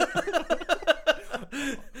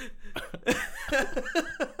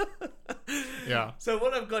 Yeah. So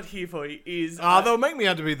what I've got here for you is... they'll make me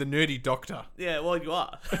out to be the nerdy doctor. Yeah, well, you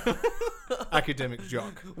are. Academic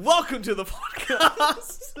jock. Welcome to the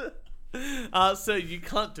podcast. So you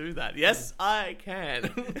can't do that. Yes, I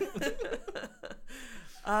can.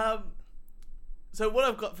 So what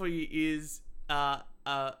I've got for you is a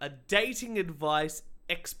dating advice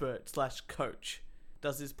expert / coach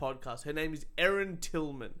does this podcast. Her name is Erin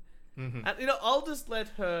Tillman. Mm-hmm. And I'll just let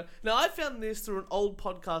her. Now, I found this through an old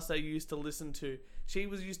podcast I used to listen to.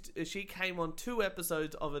 She came on 2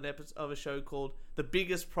 episodes of a show called The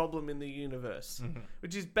Biggest Problem in the Universe,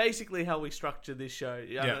 which is basically how we structure this show.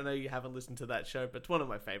 I don't know you haven't listened to that show, but it's one of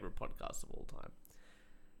my favorite podcasts of all time.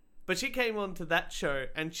 But she came on to that show,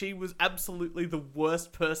 and she was absolutely the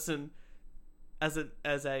worst person as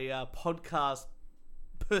a podcast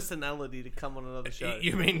personality to come on another show.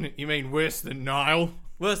 You mean worse than Niall?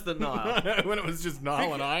 Worse than Niall. When it was just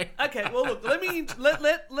Niall and I. Okay, well look,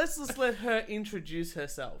 let's just let her introduce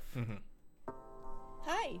herself. Mm-hmm.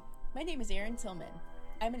 Hi, my name is Erin Tillman.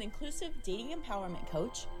 I'm an inclusive dating empowerment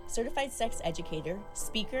coach, certified sex educator,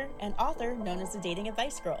 speaker, and author known as the Dating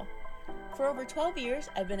Advice Girl. For over 12 years,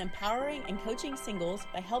 I've been empowering and coaching singles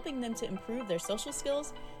by helping them to improve their social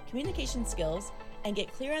skills, communication skills, and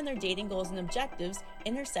get clear on their dating goals and objectives,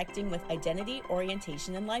 intersecting with identity,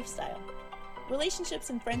 orientation, and lifestyle. Relationships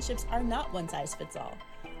and friendships are not one size fits all,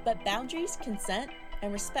 but boundaries, consent,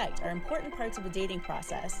 and respect are important parts of the dating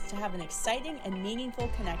process to have an exciting and meaningful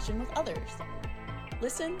connection with others.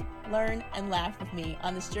 Listen, learn, and laugh with me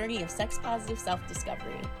on this journey of sex-positive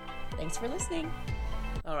self-discovery. Thanks for listening.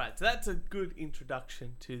 All right, so that's a good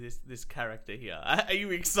introduction to this character here. Are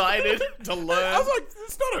you excited to learn? I was like,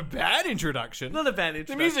 it's not a bad introduction. Not a bad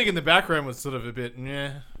introduction. The music in the background was sort of a bit,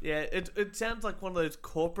 yeah. Yeah, it sounds like one of those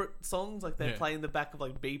corporate songs, like they play in the back of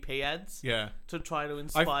like BP ads. Yeah. To try to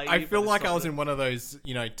inspire you. I feel like I was in one of those,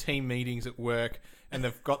 team meetings at work, and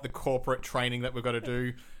they've got the corporate training that we've got to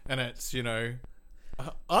do, and it's,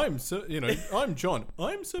 I'm John.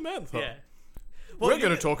 I'm Samantha. Yeah. We're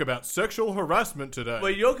going to talk about sexual harassment today.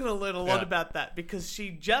 Well, you're going to learn a lot about that because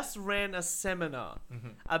she just ran a seminar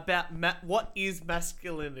about what is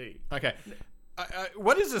masculinity. Okay.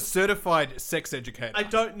 What is a certified sex educator? I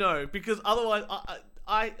don't know because otherwise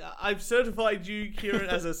I've certified you, Kieran,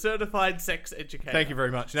 as a certified sex educator. Thank you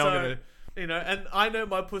very much. Now I'm going to... and I know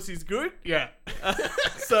my pussy's good. Yeah.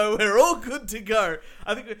 So we're all good to go.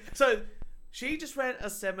 I think... So she just ran a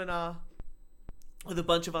seminar with a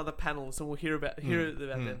bunch of other panels, and we'll hear about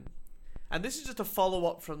them. And this is just a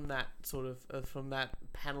follow-up from that sort of from that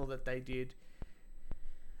panel that they did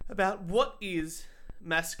about what is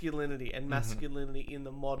masculinity and masculinity in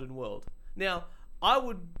the modern world. Now, I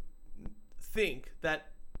would think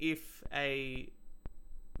that if a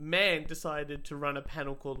man decided to run a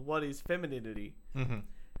panel called "What is Femininity,"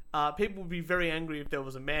 people would be very angry if there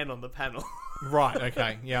was a man on the panel. Right,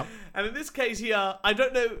 okay, yeah. And in this case here, I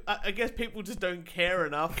don't know, I guess people just don't care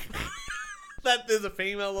enough that there's a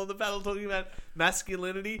female on the panel talking about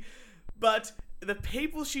masculinity. But the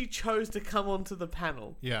people she chose to come onto the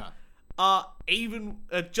panel are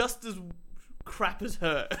just as crap as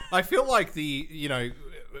her. I feel like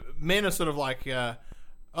men are sort of like,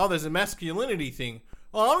 there's a masculinity thing.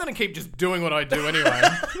 Oh, I'm going to keep just doing what I do anyway.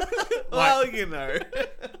 Well,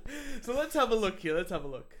 So let's have a look here. Let's have a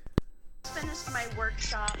look. Finished my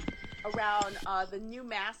workshop around the new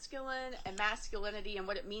masculine and masculinity and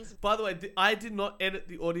what it means. By the way, I did not edit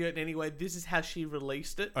the audio in any way. This is how she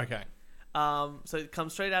released it. Okay. So it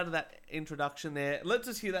comes straight out of that introduction there. Let's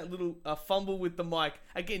just hear that little fumble with the mic.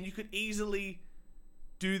 Again, you could easily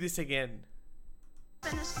do this again.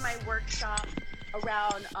 Finished my workshop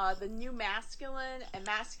around the new masculine and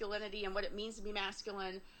masculinity and what it means to be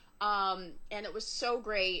masculine. And it was so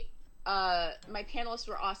great. My panelists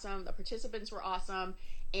were awesome. The participants were awesome.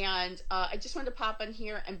 And I just wanted to pop in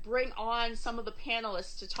here and bring on some of the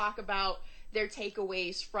panelists to talk about their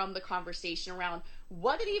takeaways from the conversation around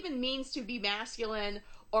what it even means to be masculine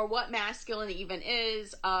or what masculine even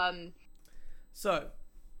is. So,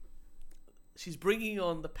 she's bringing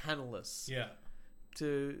on the panelists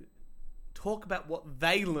to talk about what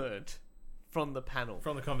they learned from the panel.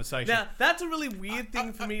 From the conversation. Now, that's a really weird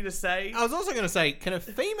thing for me to say. I was also going to say, can a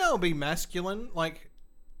female be masculine? Like,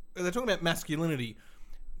 they're talking about masculinity.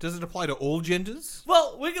 Does it apply to all genders?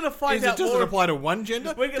 Well, we're going to find out Does more. it apply to one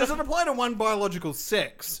gender? Does it apply to one biological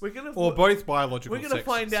sex? Or both biological sexes? We're going to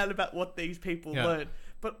find out about what these people learn.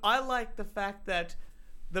 But I like the fact that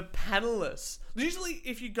the panelists... Usually,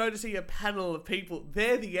 if you go to see a panel of people,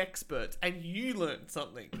 they're the experts, and you learn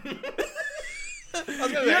something. I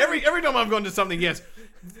was gonna say, every time I've gone to something, yes,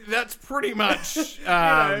 that's pretty much...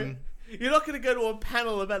 You're not going to go to a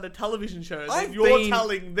panel about a television show. You're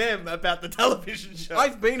telling them about the television show.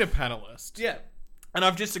 I've been a panelist. Yeah. And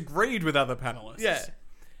I've disagreed with other panelists. Yeah.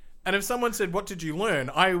 And if someone said, what did you learn?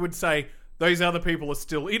 I would say, those other people are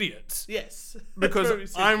still idiots. Yes.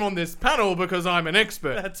 Because I'm on this panel because I'm an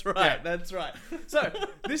expert. That's right. Yeah. That's right. So,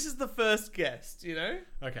 this is the first guest,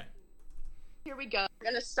 Okay. Here we go.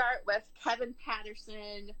 We're going to start with Kevin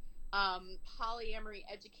Patterson, polyamory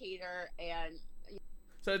educator, and...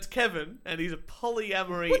 So it's Kevin, and he's a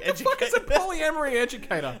polyamory educator. What the fuck is a polyamory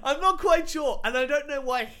educator? I'm not quite sure, and I don't know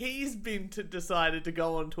why he's decided to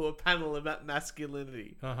go onto a panel about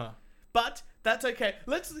masculinity. But that's okay.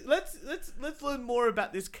 Let's learn more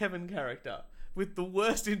about this Kevin character with the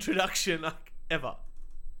worst introduction ever.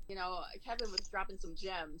 Kevin was dropping some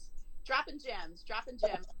gems, Dropping gems.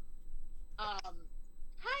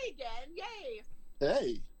 Hi again. Yay.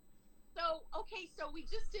 Hey. So we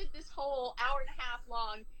just did this whole hour and a half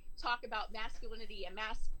long talk about masculinity and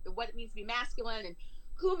what it means to be masculine and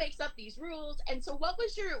who makes up these rules. And so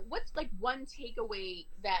what's like one takeaway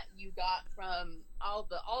that you got from all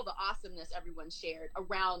the awesomeness everyone shared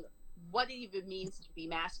around what it even means to be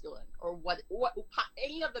masculine, or what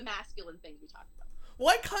any of the masculine things we talked about?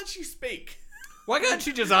 Why can't you speak? Why can't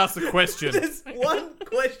you just ask the question? There's one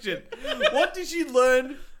question. What did you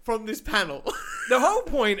learn from this panel? The whole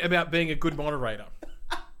point about being a good moderator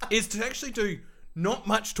is to actually do not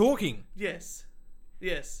much talking. Yes.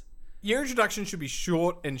 Your introduction should be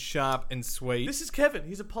short and sharp and sweet. This is Kevin.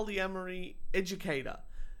 He's a polyamory educator.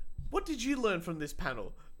 What did you learn from this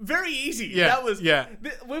panel? Very easy. Yeah,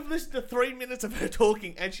 We've listened to 3 minutes of her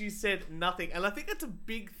talking and she said nothing. And I think that's a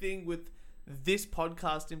big thing with this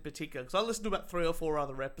podcast in particular, because I listened to about 3 or 4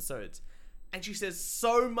 other episodes and she says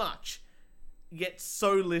so much yet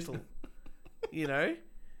so little. You know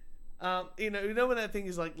when that thing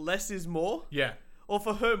is like less is more? Yeah. Or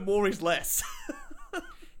for her, more is less.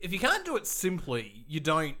 If you can't do it simply, you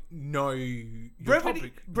don't know your brevity.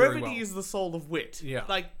 topic very Brevity well. is the soul of wit. Yeah.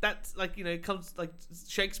 Like that's like, it comes like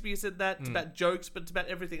Shakespeare said that. It's about jokes, but it's about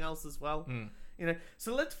everything else as well.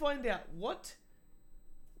 So let's find out what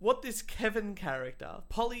this Kevin character,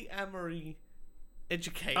 polyamory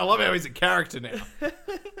educator. I love how he's a character now.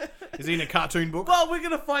 Is he in a cartoon book? Well, we're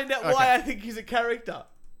gonna find out why I think he's a character.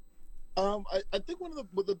 I think one of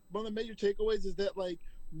the major takeaways is that like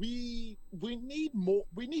we need more.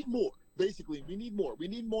 Basically, we need more. We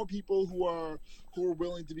need more people who are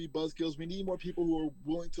willing to be buzzkills. We need more people who are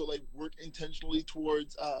willing to like work intentionally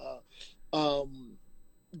towards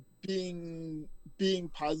being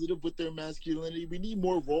positive with their masculinity. We need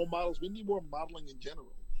more role models. We need more modeling in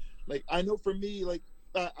general. Like I know for me, like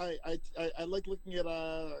I like looking at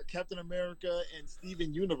Captain America and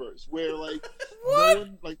Steven Universe, where like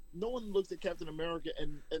no one looks at Captain America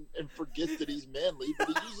and forgets that he's manly, but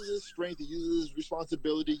he uses his strength, he uses his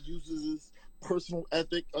responsibility, uses his personal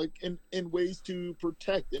ethic like in ways to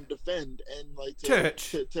protect and defend and like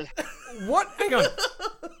to What? Hang on.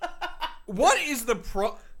 What is the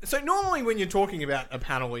So normally when you're talking about a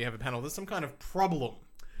panel, or you have a panel, there's some kind of problem.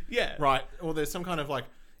 Yeah. Right? Or there's some kind of like,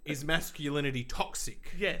 is masculinity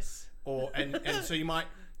toxic? Yes. Or and so you might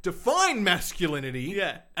define masculinity.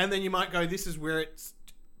 Yeah. And then you might go, this is where it's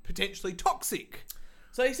potentially toxic.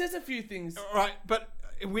 So he says a few things. Right, but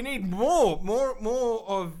we need more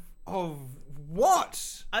of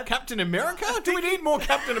what? Captain America? Do we need more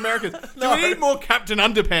Captain Americas? No. Do we need more Captain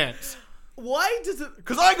Underpants? Why does it?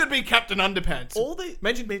 Because I could be Captain Underpants.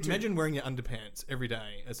 Imagine wearing your underpants every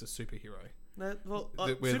day as a superhero. No, well,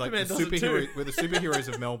 We're Superman like the does it too. We're the superheroes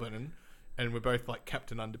of Melbourne, and we're both like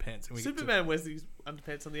Captain Underpants. And we Superman wears these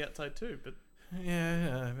underpants on the outside too, but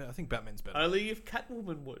I think Batman's better. only if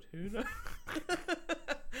Catwoman would. Who knows?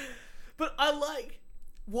 But I like.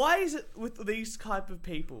 Why is it with these type of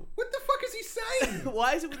people? What the fuck is he saying?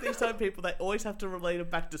 Why is it with these type of people they always have to relate it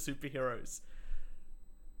back to superheroes?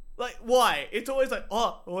 Like, why? It's always like,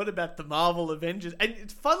 oh, what about the Marvel Avengers? And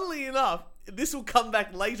it's, funnily enough, this will come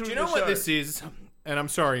back later in the show. Do you know what this is? And I'm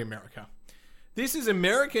sorry, America. This is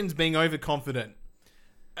Americans being overconfident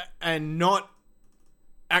and not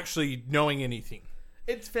actually knowing anything.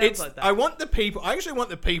 It sounds like that. I actually want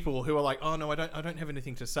the people who are like, oh no, I don't have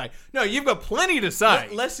anything to say. No, you've got plenty to say.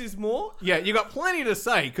 Less is more? Yeah, you've got plenty to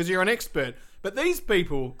say because you're an expert. But these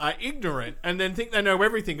people are ignorant and then think they know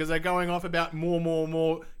everything because they're going off about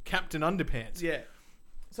more Captain Underpants. Yeah.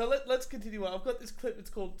 So let's continue on. I've got this clip. It's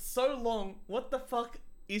called So Long. What the fuck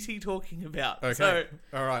is he talking about? Okay. So,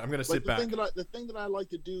 all right. I'm going to sit back. The thing that I like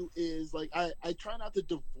to do is like I try not to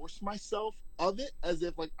divorce myself of it as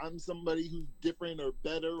if like I'm somebody who's different or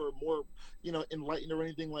better or more, enlightened or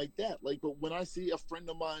anything like that. Like, but when I see a friend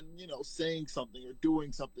of mine, saying something or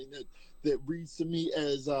doing something that reads to me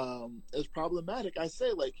as problematic, I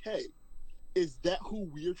say like, hey, is that who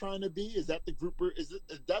we're trying to be? Is that the group is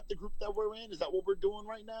that the group that we're in? Is that what we're doing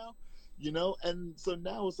right now? And so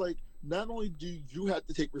now it's like, not only do you have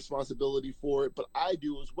to take responsibility for it, but I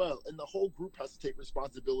do as well. And the whole group has to take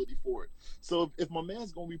responsibility for it. So if my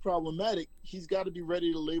man's going to be problematic, he's got to be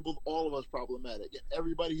ready to label all of us problematic. And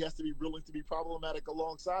everybody has to be willing to be problematic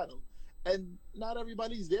alongside him. And not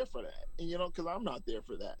everybody's there for that. And, because I'm not there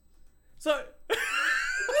for that. So...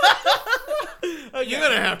 Okay. You're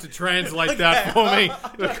going to have to translate that for me.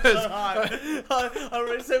 Because I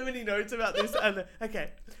read so many notes about this. And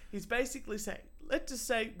he's basically saying, let's just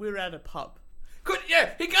say we're at a pub.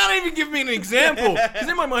 He can't even give me an example. Because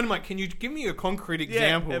in my mind, I'm like, can you give me a concrete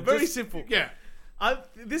example? Yeah, very simple. Yeah.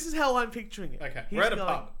 This is how I'm picturing it. Okay, He's we're at a going,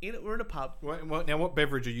 pub. We're in a pub. Now, what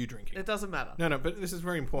beverage are you drinking? It doesn't matter. No, but this is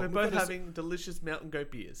very We're important. both having delicious Mountain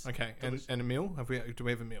Goat beers. Okay, and a meal? Do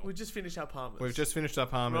we have a meal? We just finished our Palmers. We've just finished our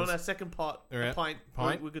We're Palmers. on our second pot. We're A at- pint.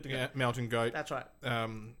 Pint. We're good to go. Yeah, Mountain Goat. That's right.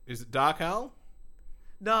 Is it dark ale?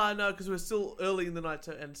 No, because we're still early in the night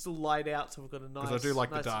and still light out, so we've got a nice. Because I do like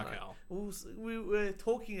the nice dark night. ale. We're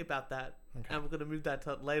talking about that, and we're going to move that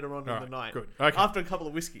to later on in Alright, the night. good. Okay. After a couple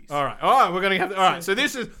of whiskeys. All right, we're going to have... All right, so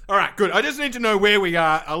this is... All right, good. I just need to know where we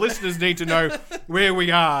are. Our listeners need to know where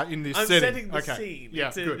we are in this I'm setting. setting the scene.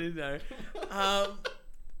 Yeah, good. You know,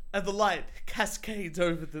 and the light cascades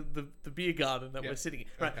over the beer garden that we're sitting in.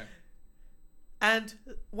 Right. Okay. And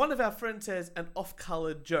one of our friends says an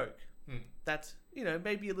off-coloured joke that's,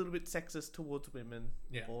 maybe a little bit sexist towards women.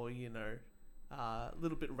 Yeah. Or, a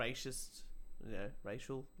little bit racist,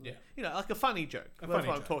 racial. Yeah. Like a funny joke. That's funny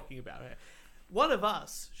what I'm joke. talking about here. One of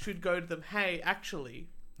us should go to them, hey, actually,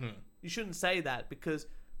 you shouldn't say that, because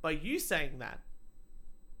by you saying that,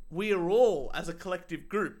 we are all, as a collective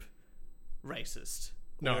group, racist.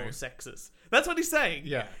 No. Or sexist. That's what he's saying.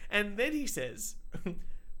 Yeah. And then he says,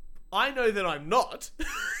 I know that I'm not.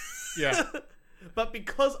 Yeah. But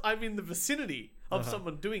because I'm in the vicinity of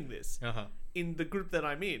someone doing this, Uh-huh. in the group that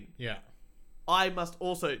I'm in, Yeah. I must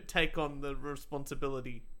also take on the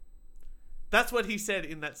responsibility. That's what he said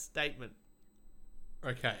in that statement.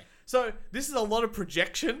 Okay. So this is a lot of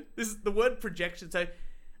projection. This is the word projection. So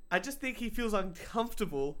I just think he feels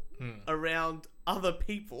uncomfortable around other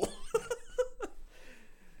people.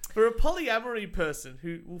 For a polyamory person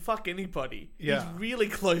who will fuck anybody, Yeah. he's really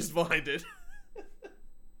closed-minded.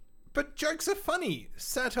 But jokes are funny.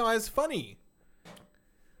 Satire's funny.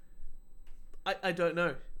 I don't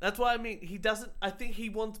know. That's why I mean he doesn't. I think he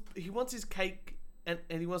wants his cake and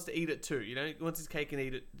he wants to eat it too. He wants his cake and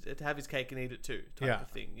eat it, to have his cake and eat it too, type of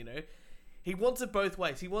thing. He wants it both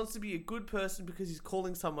ways. He wants to be a good person because he's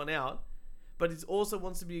calling someone out, but he also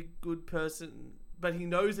wants to be a good person. But he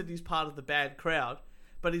knows that he's part of the bad crowd,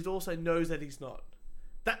 but he also knows that he's not.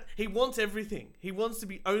 That he wants everything. He wants to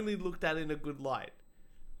be only looked at in a good light.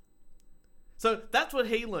 So that's what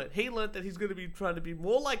he learned. He learned that he's going to be trying to be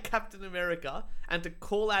more like Captain America and to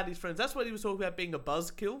call out his friends. That's what he was talking about, being a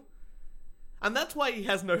buzzkill. And that's why he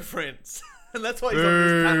has no friends. And that's why he's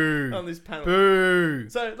on this panel. Boo.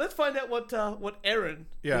 So let's find out what Erin,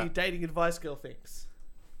 Yeah. the dating advice girl, thinks.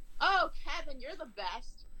 Oh, Kevin, you're the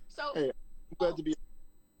best. So, Hey, I'm glad to be.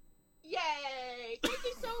 yay! Thank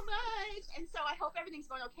you so much. And so I hope everything's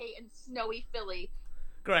going okay in snowy Philly.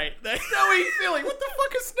 Great. Snowy Philly. What the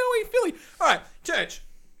fuck is Snowy Philly? All right, Church.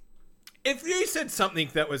 If you said something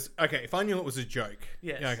that was okay, if I knew it was a joke.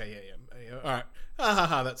 Yes. Yeah, okay. Yeah. All right. Ha ha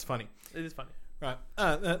ha. That's funny. It is funny. Right.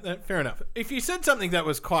 Fair enough. If you said something that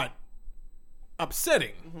was quite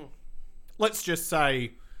upsetting, let's just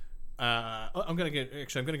say, I'm going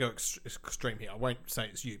to go extreme here. I won't say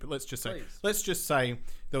it's you, but let's just say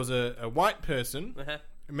there was a white person, a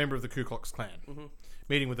member of the Ku Klux Klan,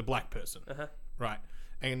 meeting with a black person, right?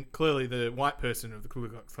 And clearly, the white person of the Ku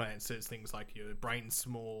Klux Klan says things like "your brain's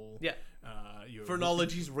small," your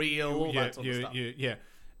Phrenology's real, all that sort of stuff. yeah.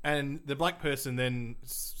 And the black person then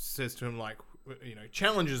says to him, like,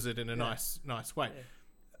 challenges it in a nice way.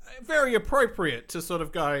 Very appropriate to sort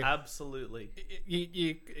of go, Absolutely.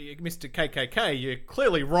 you Mr. KKK, you're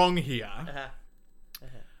clearly wrong here.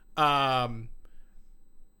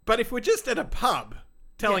 But if we're just at a pub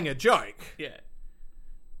telling a joke, Yeah.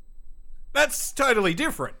 that's totally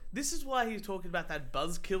different. This is why he's talking about that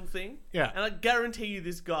buzzkill thing. Yeah. And I guarantee you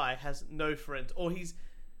this guy has no friends. Or he's...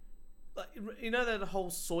 Like, that whole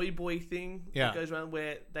soy boy thing that goes around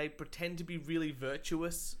where they pretend to be really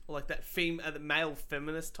virtuous? Or like that the male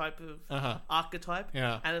feminist type of archetype.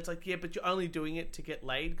 Yeah. And it's like, yeah, but you're only doing it to get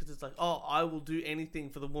laid. Because it's like, oh, I will do anything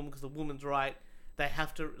for the woman because the woman's right. They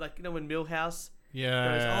have to... Like, when Milhouse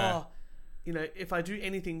goes, if I do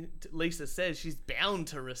anything Lisa says, she's bound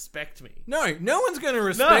to respect me. No one's going to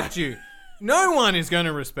respect you. No one is going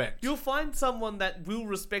to respect. You'll find someone that will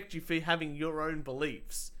respect you for having your own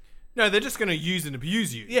beliefs. No, they're just going to use and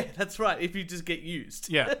abuse you. Yeah, that's right, if you just get used.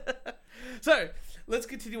 Yeah. So, let's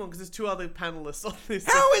continue on, because there's two other panelists on this.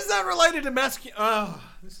 How is that related to masculine? Oh,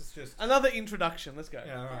 this is just... Another introduction, let's go.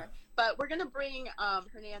 Yeah, all right. But we're going to bring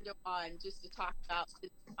Hernando on just to talk about his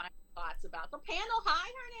final thoughts about the panel. Hi,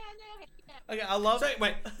 Hernando. Okay, I love...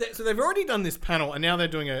 So they've already done this panel, and now they're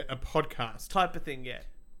doing a podcast. Type of thing, yeah.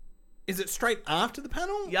 Is it straight after the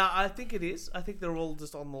panel? Yeah, I think it is. I think they're all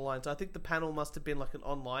just on the line. So I think the panel must have been like an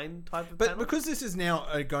online type of But panel. because this is now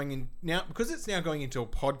because it's now going into a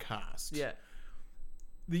podcast. Yeah.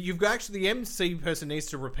 You've got the MC person needs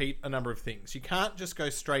to repeat a number of things. You can't just go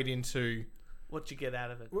straight into what you get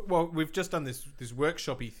out of it. Well, we've just done this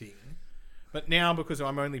workshopy thing, but now because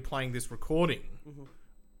I'm only playing this recording,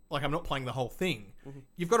 like I'm not playing the whole thing,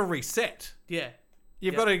 you've got to reset. Yeah.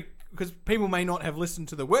 You've got to, because people may not have listened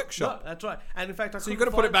to the workshop. No, that's right. And in fact, So you've got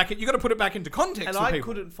to put it back. You got to put it back into context. And for I people.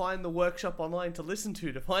 couldn't find the workshop online to listen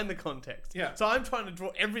to find the context. Yeah. So I'm trying to draw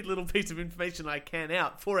every little piece of information I can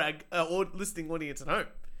out for our listening audience at home.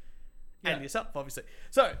 Yeah. And yourself, obviously.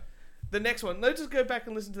 So, the next one. Let's just go back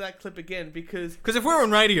and listen to that clip again because... Because if we're on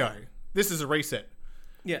radio, this is a reset.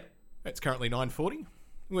 Yeah. It's currently 9:40.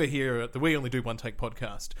 We're here at the We Only Do One Take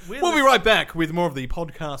podcast. We'll We'll be right back with more of the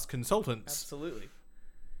podcast consultants. Absolutely.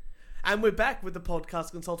 And we're back with the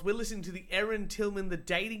podcast consult. We're listening to the Erin Tillman, the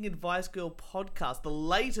Dating Advice Girl podcast, the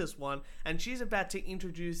latest one, and she's about to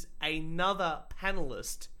introduce another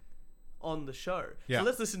panelist on the show. Yeah. So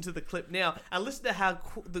let's listen to the clip now and listen to how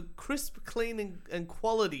the crisp, clean, and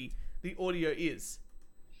quality the audio is.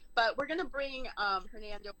 But we're going to bring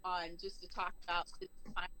Hernando on just to talk about his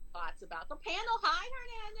final thoughts about the panel. Hi,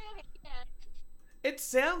 Hernando. Hey, Ken. It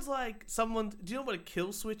sounds like someone... Do you know what a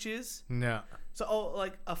kill switch is? No. So,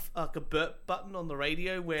 like a burp button on the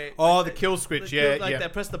radio where... Oh, like the kill switch, They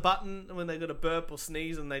press the button when they got a burp or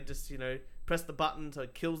sneeze and they just, press the button so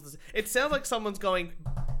it kills the... It sounds like someone's going...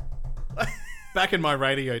 Back in my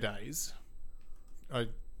radio days, I'm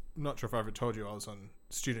not sure if I ever told you I was on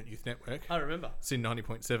Student Youth Network. I remember. It's in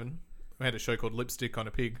 90.7. We had a show called Lipstick on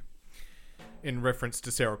a Pig in reference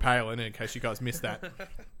to Sarah Palin, in case you guys missed that.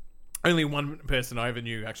 Only one person I ever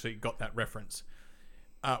knew actually got that reference.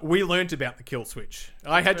 We learnt about the kill switch.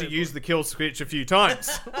 I had to use the kill switch a few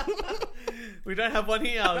times. We don't have one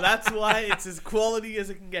here. That's why it's as quality as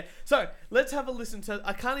it can get. So let's have a listen to.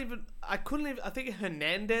 I think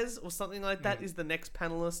Hernandez or something like that is the next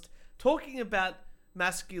panelist talking about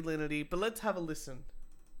masculinity. But let's have a listen.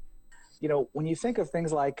 When you think of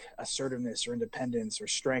things like assertiveness or independence or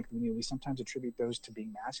strength, we sometimes attribute those to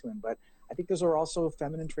being masculine, but I think those are also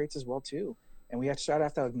feminine traits as well too. And we have to start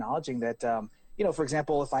after acknowledging that, for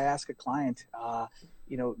example, if I ask a client,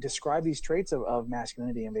 describe these traits of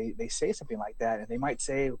masculinity, and they say something like that, and they might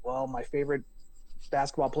say, well, my favorite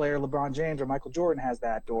basketball player, LeBron James or Michael Jordan has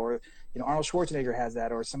that, or, Arnold Schwarzenegger has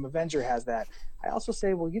that, or some Avenger has that. I also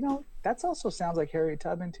say, well, that also sounds like Harriet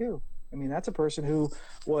Tubman too. I mean, that's a person who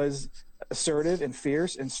was assertive and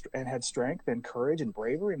fierce and had strength and courage and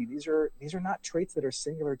bravery. I mean, these are not traits that are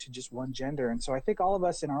singular to just one gender. And so I think all of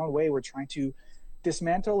us in our own way, we're trying to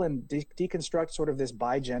dismantle and deconstruct sort of this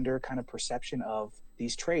bi-gender kind of perception of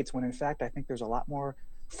these traits, when in fact I think there's a lot more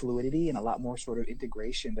fluidity and a lot more sort of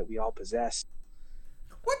integration that we all possess.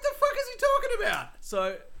 What the fuck is he talking about?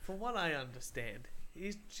 So, from what I understand,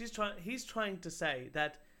 he's trying to say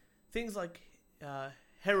that things like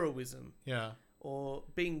heroism, or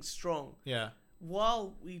being strong,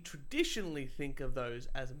 while we traditionally think of those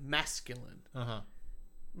as masculine,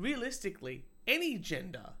 realistically, any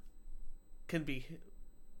gender can be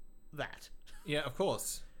that. Yeah, of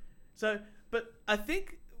course. So, but I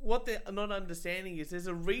think what they're not understanding is there's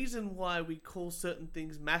a reason why we call certain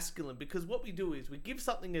things masculine, because what we do is we give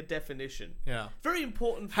something a definition. Yeah. Very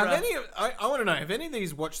important for I want to know, have any of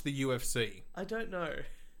these watched the UFC? I don't know.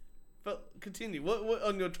 But continue. What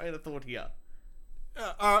on your train of thought here?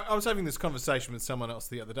 I was having this conversation with someone else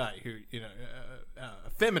the other day who, a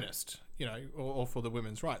feminist, all for the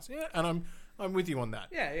women's rights. Yeah, and I'm with you on that.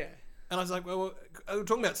 Yeah. And I was like, well, we're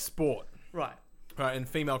talking about sport. Right, and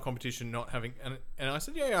female competition not having, and I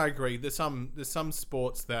said, yeah, I agree. There's some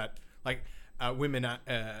sports that like women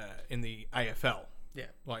in the AFL,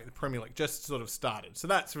 like the Premier League, just sort of started. So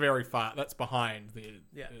that's very far. That's behind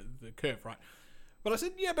the curve, right? But I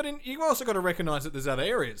said, yeah, but you also got to recognise that there's other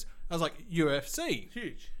areas. I was like, UFC,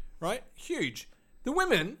 huge, right? Huge. The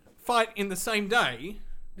women fight in the same day,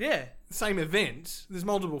 same event. There's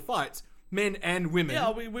multiple fights. Men and women.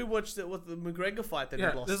 Yeah, we watched it with the McGregor fight that he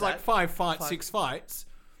lost. There's like 6 fights,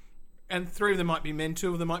 and 3 of them might be men,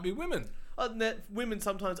 2 of them might be women. Women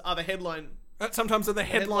sometimes are the headline. Sometimes are the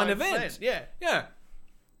headline event. Yeah.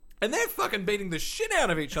 And they're fucking beating the shit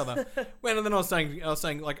out of each other. And then I was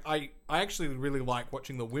saying, like, I actually really like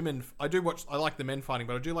watching the women. I like the men fighting,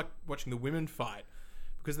 but I do like watching the women fight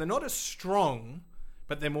because they're not as strong,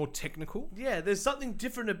 but they're more technical. Yeah, there's something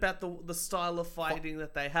different about the style of fighting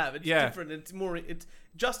that they have. It's different. It's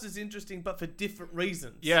just as interesting, but for different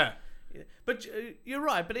reasons. Yeah. But you're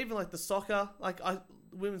right. But even like the soccer,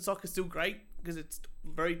 women's soccer is still great because it's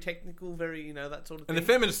very technical, very that sort of thing. And the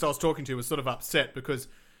feminist I was talking to was sort of upset because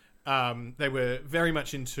they were very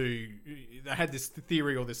much into. They had this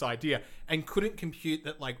theory or this idea and couldn't compute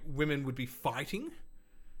that like women would be fighting,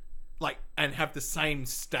 like and have the same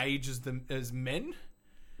stage as men.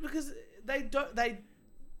 Because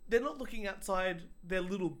they're not looking outside their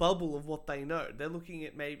little bubble of what they know. They're looking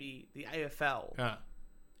at maybe the AFL. Yeah.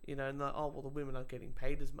 You know, and like, oh, well, the women aren't getting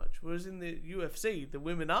paid as much. Whereas in the UFC, the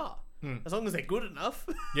women are. As long as they're good enough.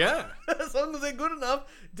 Yeah. As long as they're good enough,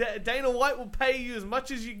 Dana White will pay you as much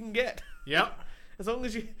as you can get. Yep. As long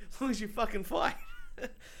as you fucking fight.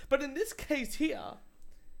 But in this case here...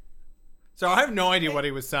 So I have no idea what he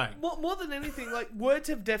was saying. More than anything, like, words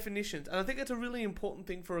have definitions. And I think that's a really important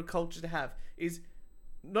thing for a culture to have, is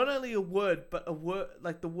not only a word, but a word,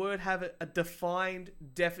 like the word have a defined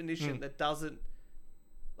definition that doesn't,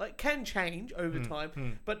 like, can change over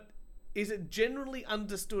time, but is it generally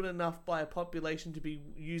understood enough by a population to be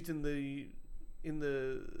used in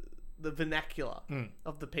the vernacular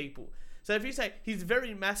of the people? So if you say he's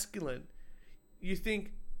very masculine, you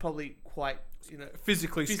think probably quite, you know,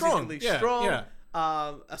 physically strong,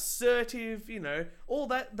 assertive, you know, all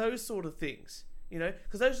that, those sort of things, you know,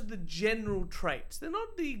 because those are the general traits. They're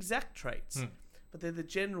not the exact traits, but they're the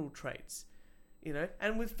general traits, you know.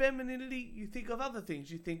 And with femininity, you think of other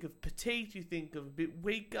things. You think of petite, you think of a bit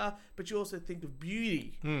weaker, but you also think of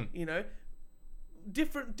beauty, you know.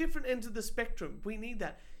 Different ends of the spectrum. We need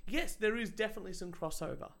that. Yes, there is definitely some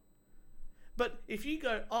crossover. But if you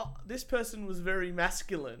go, oh, this person was very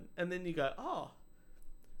masculine, and then you go, oh,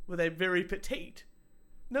 were they very petite?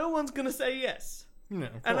 No one's going to say yes. No,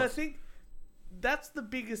 and I think that's the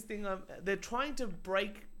biggest thing. They're trying to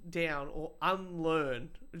break down or unlearn,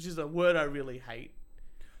 which is a word I really hate.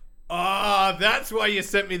 Ah, that's why you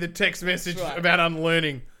sent me the text message about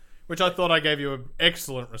unlearning, which I thought I gave you an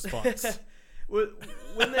excellent response.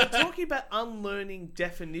 When they're talking about unlearning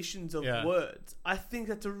definitions of words, I think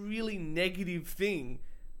that's a really negative thing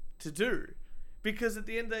to do. Because at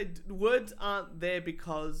the end of the day, words aren't there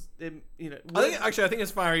because they're, you know... I think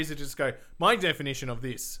it's far easier to just go, my definition of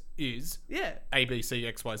this is A, B, C,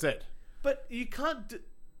 X, Y, Z. But you can't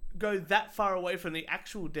go that far away from the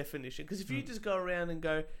actual definition. Because if you just go around and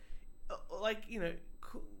go, like, you know,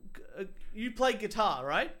 you play guitar,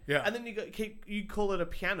 right? Yeah. And then you call it a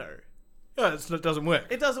piano. Yeah, it doesn't work.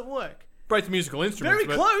 It doesn't work. Both musical instruments.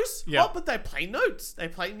 Very close. Yeah. Oh, but they play notes. They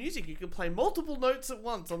play music. You can play multiple notes at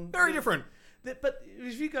once. Very different. But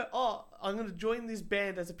if you go, oh, I'm going to join this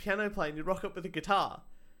band as a piano player, and you rock up with a guitar,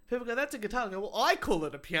 people go, that's a guitar. I go, well, I call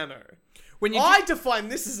it a piano. I define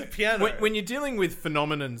this as a piano. When you're dealing with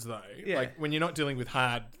phenomenons, though, like when you're not dealing with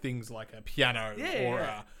hard things like a piano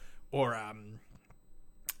or a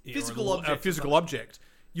physical object,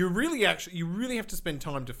 you really have to spend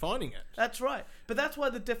time defining it. That's right. But that's why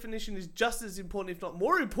the definition is just as important, if not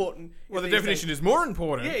more important. Well, the definition is more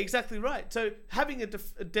important. Yeah, exactly right. So having a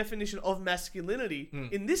definition of masculinity,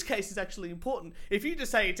 in this case, is actually important. If you just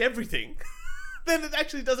say it's everything, then it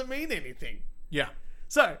actually doesn't mean anything. Yeah.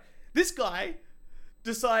 So this guy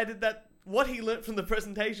decided that what he learnt from the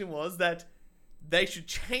presentation was that they should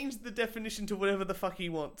change the definition to whatever the fuck he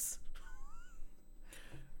wants.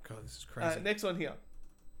 God, this is crazy. Next one here.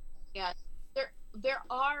 Yeah, there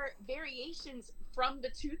are variations from the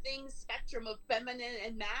two things spectrum of feminine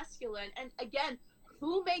and masculine. And again,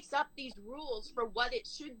 who makes up these rules for what it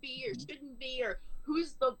should be or shouldn't be, or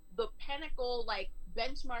who's the pinnacle, like,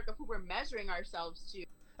 benchmark of who we're measuring ourselves to?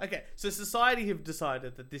 Okay, so society have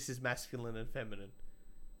decided that this is masculine and feminine.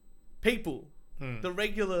 People, the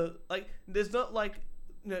regular, like, there's not like,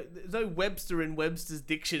 you know, there's no Webster in Webster's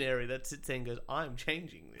dictionary that sits there and goes, I'm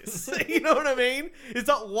changing this. You know what I mean? It's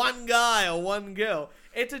not one guy or one girl.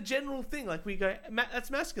 It's a general thing. Like, we go,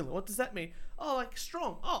 that's masculine. What does that mean? Oh, like,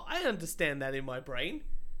 strong. Oh, I understand that in my brain.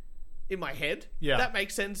 In my head. Yeah. That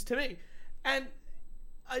makes sense to me. And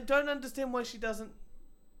I don't understand why she doesn't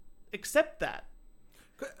accept that.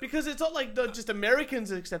 Because it's not like just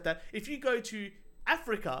Americans accept that. If you go to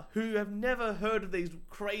Africa, who have never heard of these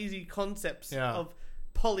crazy concepts of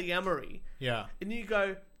polyamory, and you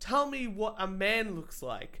go, tell me what a man looks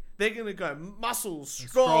like, they're gonna go muscles,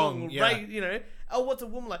 strong, you know. Oh, what's a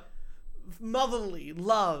woman like? Motherly,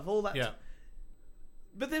 love, all that.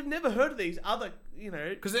 But they've never heard of these other, you know,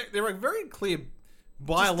 because there are very clear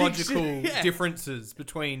biological differences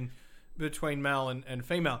between male and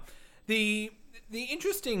female. The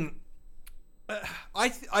interesting, I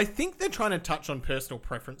think they're trying to touch on personal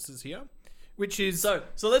preferences here. Which is so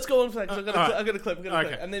let's go on for that. 'Cause I'm gonna clip,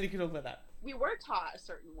 and then you can talk about that. We were taught a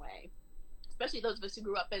certain way, especially those of us who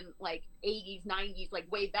grew up in like 80s, 90s,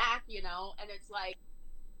 like way back, you know. And it's like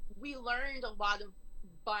we learned a lot of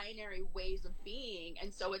binary ways of being,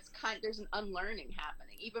 and so it's there's an unlearning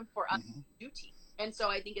happening, even for us duty. And so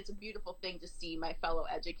I think it's a beautiful thing to see my fellow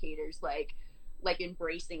educators like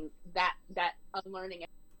embracing that unlearning.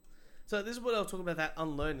 So this is what I was talking about, that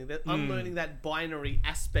unlearning that binary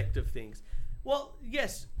aspect of things. Well,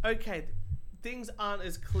 yes, okay, things aren't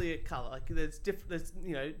as clear color. Like there's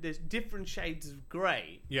different shades of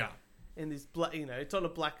grey. Yeah. In this it's not a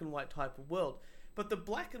black and white type of world. But the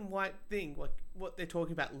black and white thing, like what they're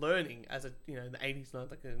talking about learning as in the 80s,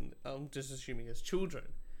 90s, I'm just assuming as children,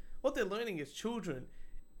 what they're learning as children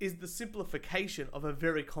is the simplification of a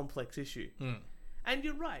very complex issue. And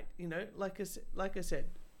you're right, like I said,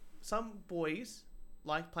 some boys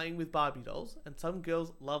like playing with Barbie dolls and some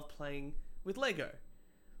girls love playing with Lego.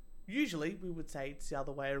 Usually we would say it's the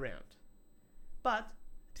other way around. But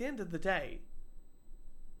at the end of the day,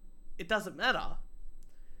 it doesn't matter.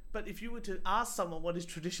 But if you were to ask someone what is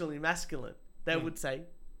traditionally masculine, they would say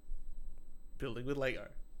building with Lego.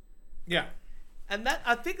 Yeah. And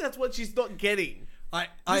I think that's what she's not getting.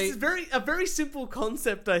 This is a very simple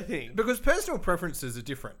concept, I think. Because personal preferences are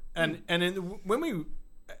different. And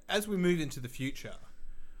as we move into the future,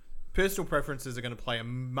 personal preferences are going to play a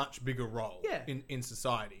much bigger role in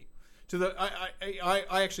society. I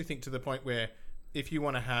actually think to the point where if you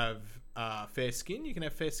want to have fair skin, you can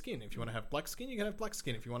have fair skin. If you want to have black skin, you can have black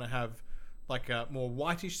skin. If you want to have like a more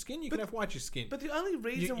whitish skin, you can have whitish skin. But the only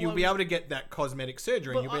reason you'll be able to get that cosmetic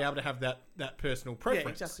surgery, and you'll be able to have that personal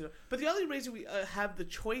preference. Yeah, exactly. But the only reason we have the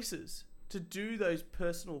choices to do those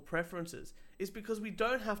personal preferences is because we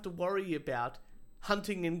don't have to worry about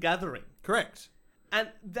hunting and gathering. Correct. And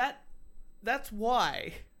that's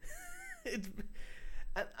why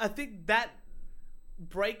I think that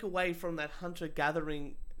break away from that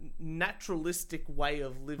hunter-gathering naturalistic way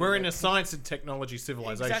of living. We're in a science and technology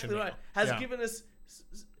civilization. Exactly now. right. Has given us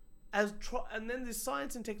and then the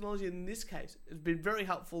science and technology in this case has been very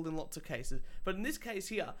helpful in lots of cases. But in this case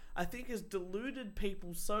here, I think has deluded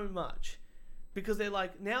people so much because they're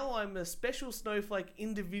like, now I'm a special snowflake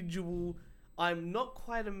individual. I'm not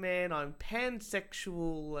quite a man. I'm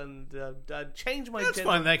pansexual and I change my gender. That's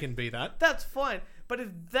fine. They can be that. That's fine. But if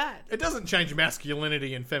it doesn't change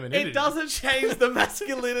masculinity and femininity. It doesn't change the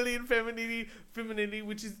masculinity and femininity,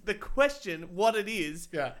 which is the question, what it is,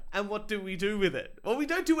 and what do we do with it? Well, we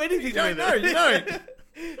don't do anything with it. You don't.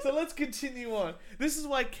 So let's continue on. This is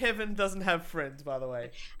why Kevin doesn't have friends, by the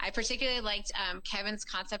way. I particularly liked Kevin's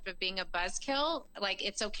concept of being a buzzkill. Like,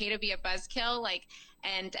 it's okay to be a buzzkill. Like,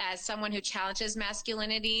 and as someone who challenges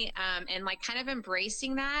masculinity, and like kind of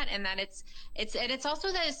embracing that, and that it's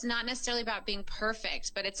also that it's not necessarily about being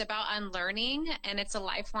perfect, but it's about unlearning, and it's a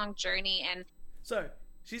lifelong journey. And so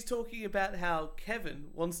she's talking about how Kevin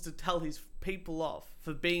wants to tell his people off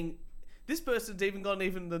for being. This person's even gone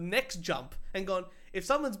even the next jump and gone, if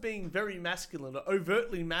someone's being very masculine or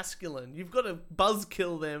overtly masculine, you've got to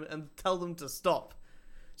buzzkill them and tell them to stop.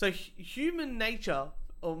 So human nature,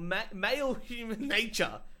 or male human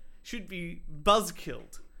nature, should be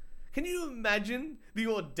buzzkilled. Can you imagine the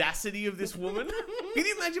audacity of this woman? Can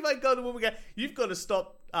you imagine if I go to a woman and go, you've got to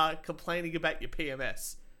stop complaining about your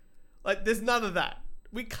PMS? Like, there's none of that.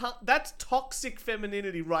 We can't. That's toxic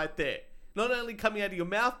femininity right there. Not only coming out of your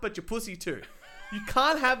mouth, but your pussy too. You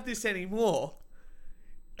can't have this anymore.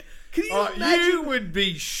 Can you imagine? You would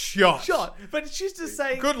be shot. But she's just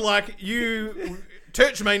saying... Good luck.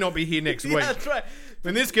 Church may not be here next week. That's right.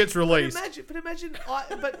 When this gets released. But imagine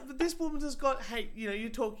but this woman has got, hey, you're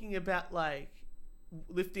talking about, like,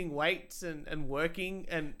 lifting weights and working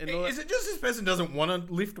and all Is it just this person doesn't want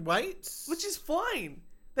to lift weights? Which is fine.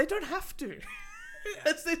 They don't have to.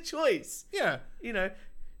 That's their choice. Yeah.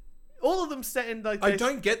 All of them stand like I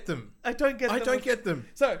don't get them. I don't get them.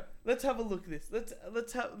 So let's have a look at this.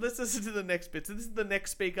 Let's listen to the next bit. So this is the next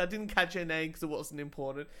speaker. I didn't catch her name because it wasn't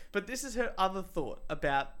important. But this is her other thought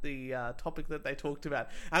about the topic that they talked about.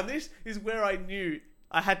 And this is where I knew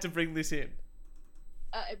I had to bring this in.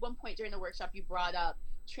 At one point during the workshop, you brought up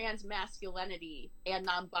trans masculinity and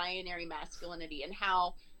non-binary masculinity and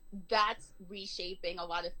how that's reshaping a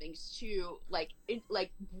lot of things too. Like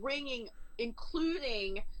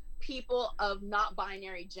including people of not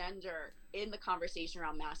binary gender in the conversation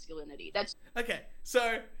around masculinity. That's okay.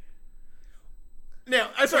 So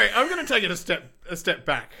now, sorry, I'm going to take it a step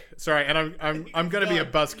back. Sorry, and I'm going to be a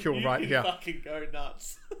buzzkill right here. Fucking go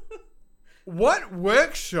nuts. What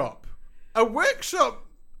workshop? A workshop?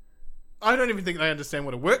 I don't even think they understand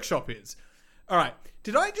what a workshop is. All right.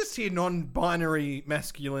 Did I just hear non-binary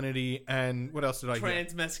masculinity and what else did I hear?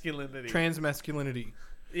 Transmasculinity.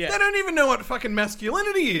 Yeah. They don't even know what fucking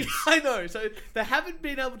masculinity is. I know. So they haven't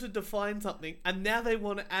been able to define something, and now they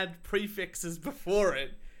want to add prefixes before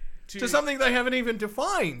it to something they haven't even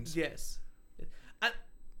defined. Yes.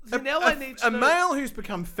 So now I need to know... male who's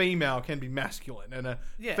become female can be masculine, and a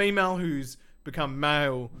female who's become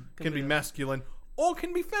male can be masculine, or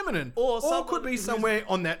can be feminine, Or or someone could be who's- somewhere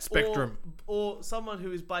on that spectrum. or someone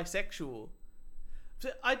who is bisexual.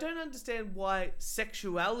 So I don't understand why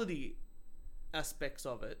sexuality aspects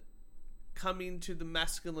of it come into the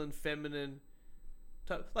masculine, feminine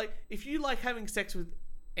type. Like, if you like having sex with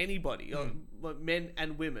anybody, or like men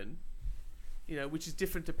and women, you know, which is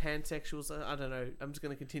different to pansexuals. I don't know. I'm just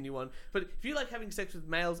going to continue on. But if you like having sex with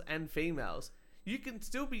males and females, you can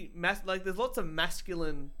still be like. There's lots of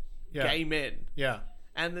masculine gay men,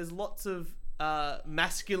 and there's lots of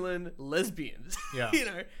masculine lesbians. Yeah. You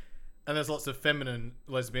know, And there's lots of feminine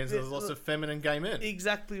lesbians. And there's lots of feminine gay men.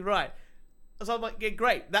 exactly right. So I'm like, yeah,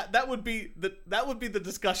 great. That would be the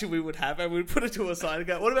discussion we would have, and we'd put it to a side and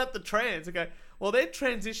go, what about the trans? And go, well, they're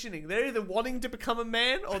transitioning. They're either wanting to become a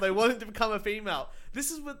man or they're wanting to become a female.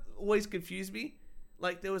 This is what always confused me.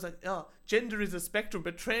 Like, there was like, oh, gender is a spectrum,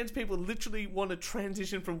 but trans people literally want to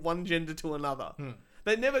transition from one gender to another.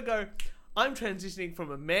 They never go, I'm transitioning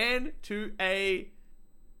from a man to a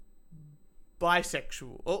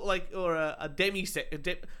bisexual, or a demi-sex.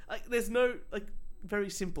 Like, there's no, like, very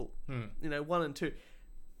simple, you know, 1 and 2.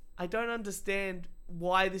 I don't understand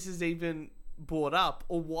why this is even brought up,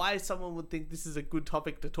 or why someone would think this is a good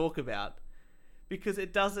topic to talk about, because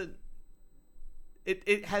it doesn't.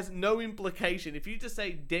 It has no implication. If you just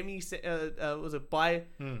say bi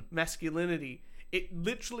masculinity, it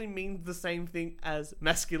literally means the same thing as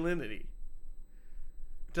masculinity.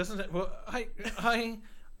 Doesn't it? Well, I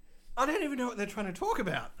don't even know what they're trying to talk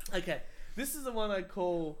about. Okay, this is the one I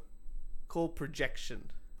call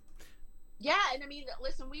projection. Yeah, and I mean,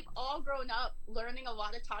 listen, we've all grown up learning a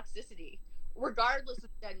lot of toxicity, regardless of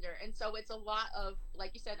gender, and so it's a lot of,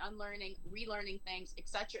 like you said, unlearning, relearning things,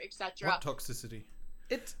 etc., etc. What toxicity?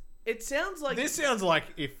 It sounds like This sounds like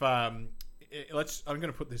if I'm going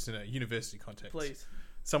to put this in a university context. Please.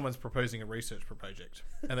 Someone's proposing a research project,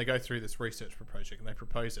 and they go through this research project and they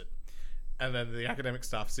propose it, and then the academic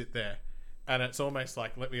staff sit there, and it's almost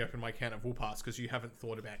like, let me open my can of whoop-ass because you haven't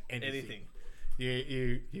thought about anything.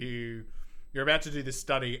 You're about to do this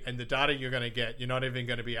study, and the data you're going to get, you're not even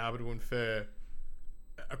going to be able to infer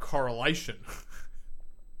a correlation.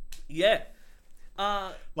 Yeah.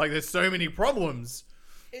 Like, there's so many problems.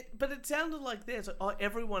 But it sounded like this. Like, oh,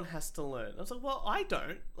 everyone has to learn. I was like, well, I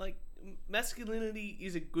don't. Like, masculinity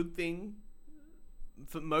is a good thing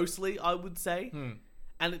for mostly, I would say.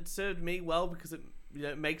 And it served me well because it, you know,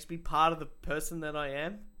 it makes me part of the person that I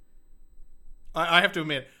am. I have to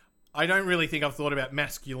admit, I don't really think I've thought about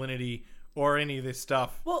masculinity or any of this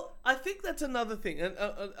stuff. Well, I think that's another thing. And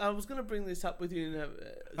I was going to bring this up with you.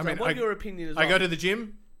 And I want your opinion as well. I go to the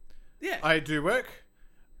gym. Yeah. I do work.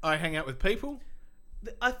 I hang out with people.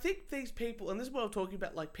 I think these people, and this is what I'm talking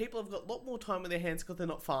about, like, people have got a lot more time in their hands because they're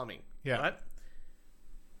not farming. Yeah. Right?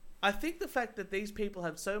 I think the fact that these people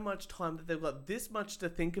have so much time that they've got this much to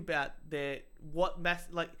think about they've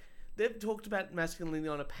talked about masculinity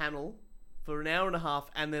on a panel for an hour and a half,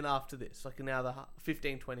 and then after this, like an hour and a half,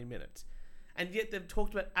 15, 20 minutes. And yet they've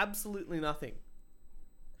talked about absolutely nothing.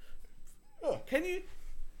 Can you,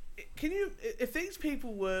 if these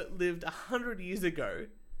people lived 100 years ago,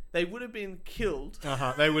 they would have been killed.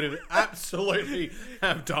 They would have absolutely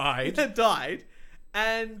have died. died,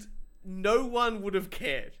 and no one would have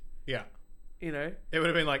cared. Yeah. You know? It would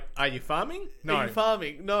have been like, are you farming? No. Are you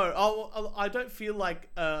farming? No. I don't feel like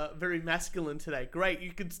very masculine today. Great,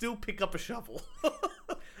 you can still pick up a shovel.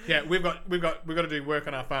 Yeah, we've got to do work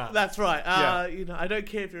on our farm. That's right. Yeah. You know, I don't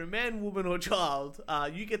care if you're a man, woman, or child.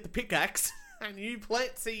 You get the pickaxe and you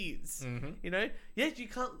plant seeds. Mm-hmm. You know, yes, you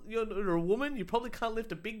can't. You're a woman. You probably can't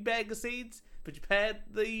lift a big bag of seeds, but you pad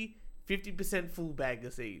the 50% full bag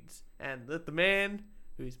of seeds, and let the man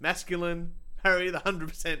who is masculine carry the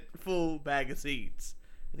 100% full bag of seeds,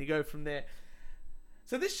 and you go from there.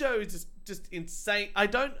 So this show is just insane. I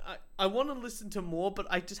want to listen to more, but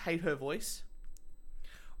I just hate her voice.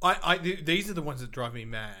 These are the ones that drive me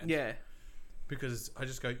mad. Yeah. Because I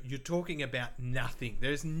just go, you're talking about nothing.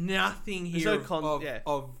 There's nothing here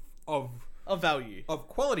of value, of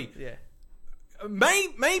quality. Yeah.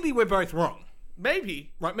 Maybe we're both wrong.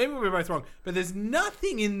 Maybe. Right, maybe we're both wrong. But there's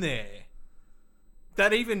nothing in there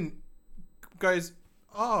that even goes,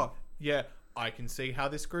 oh, yeah, I can see how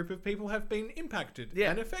this group of people have been impacted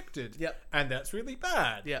and affected. Yep. And that's really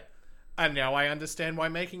bad. Yep. And now I understand why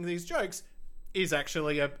making these jokes is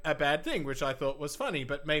actually a bad thing, which I thought was funny,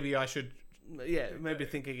 but maybe I should... Yeah, maybe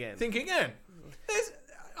think again.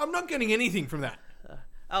 I'm not getting anything from that.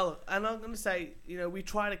 And I'm going to say, you know, we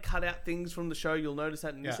try to cut out things from the show. You'll notice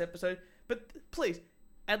that in this episode. But please,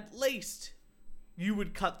 at least you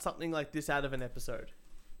would cut something like this out of an episode.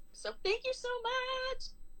 So thank you so much.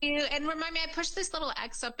 And remind me, I pushed this little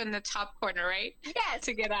X up in the top corner, right? Yes.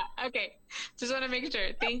 To get up. Okay. Just want to make sure.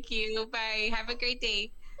 Thank you. Bye. Have a great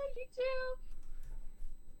day. You too.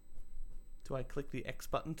 Do I click the X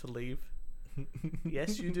button to leave?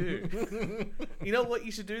 Yes, you do. You know what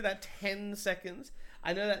you should do? That 10 seconds.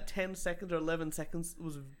 I know that 10 seconds or 11 seconds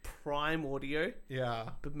was prime audio. Yeah.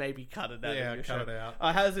 But maybe cut it out. Yeah, of your cut show. it out.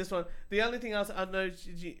 How's this one? The only thing else I know,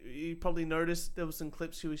 you probably noticed there was some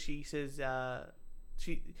clips she says, her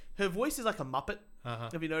voice is like a Muppet. Uh-huh.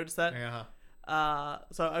 Have you noticed that? Yeah.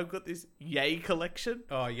 So I've got this Yay collection.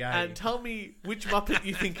 Oh, yay. And tell me which Muppet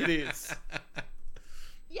you think it is.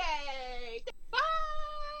 Yay! Bye!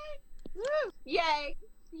 Woo! Yay!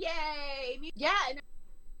 Yay! Yeah.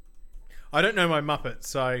 I don't know my Muppet,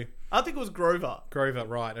 so... I think it was Grover. Grover,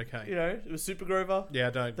 right, okay. You know, it was Super Grover.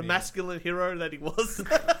 Yeah, don't... The masculine hero that he was.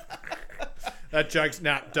 That joke's...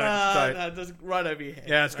 Nah, don't. No, just right over your head.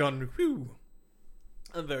 Yeah, it's gone... Whew.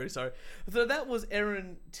 I'm very sorry. So that was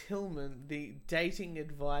Erin Tillman, the dating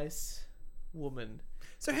advice woman.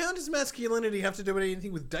 So how does masculinity have to do with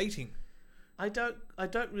anything with dating? I don't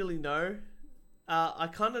really know. I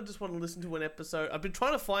kind of just want to listen to an episode. I've been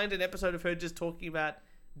trying to find an episode of her just talking about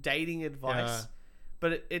dating advice,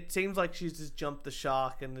 but it seems like she's just jumped the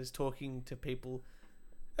shark and is talking to people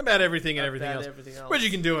about everything and everything else. Which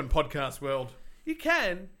you can do in podcast world. You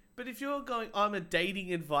can, but if you're going, I'm a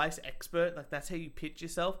dating advice expert, like that's how you pitch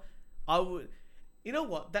yourself, I would... You know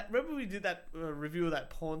what? Remember we did that review of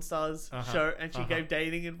that Porn Stars show, and she gave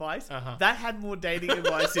dating advice. That had more dating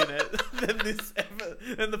advice in it than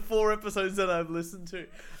the 4 episodes that I've listened to.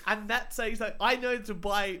 And that says like, I know to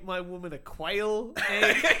buy my woman a quail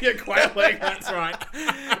egg. Yeah, quail egg. That's right.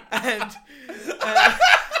 And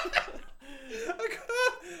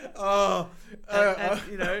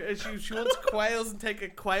you know, she wants quails and take a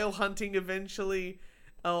quail hunting eventually.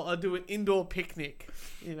 I'll do an indoor picnic.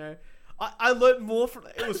 You know. I learned more from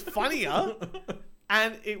it. It was funnier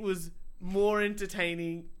and it was more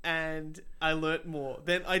entertaining, and I learnt more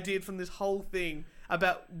than I did from this whole thing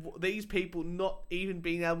about these people not even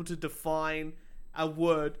being able to define a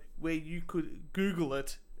word where you could Google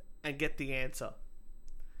it and get the answer.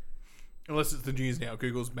 Unless it's the news now.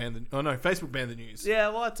 Google's banned the... Oh no, Facebook banned the news. Yeah,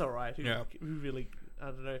 well, that's alright. Yeah. Who really...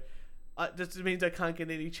 I don't know. That just means I can't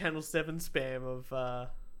get any Channel 7 spam of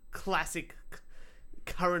classic...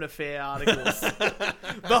 current affair articles.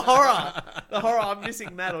 The horror. I'm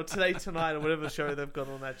missing that, or Today Tonight, or whatever show they've got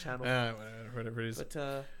on that channel. Whatever it is. But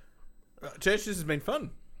Church, this has been fun.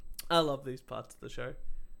 I love these parts of the show.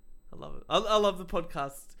 I love it. I love the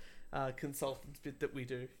podcast consultants bit that we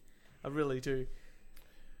do. I really do.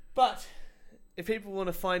 But if people want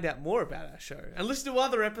to find out more about our show and listen to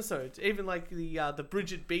other episodes, even like the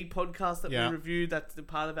Bridget B podcast that we reviewed, that's the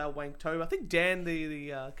part of our Wanktober. I think Dan,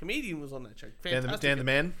 the comedian, was on that show. Fantastic. Dan the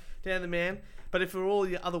man. Dan the man. But if for all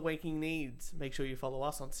your other wanking needs, make sure you follow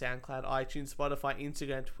us on SoundCloud, iTunes, Spotify,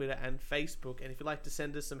 Instagram, Twitter, and Facebook. And if you'd like to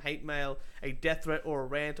send us some hate mail, a death threat, or a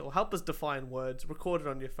rant, or help us define words, record it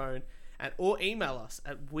on your phone, or email us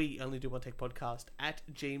at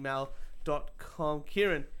weonlydonetechpodcast@gmail.com.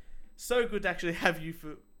 Kieran, so good to actually have you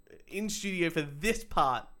in studio for this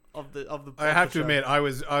part of the. I have to admit, I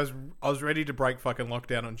was ready to break fucking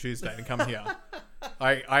lockdown on Tuesday and come here.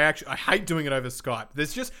 I hate doing it over Skype.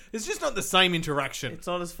 It's just not the same interaction. It's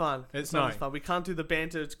not as fun. It's not as fun. We can't do the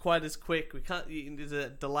banter. It's quite as quick. We can't. There's a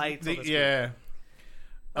delay. It's not as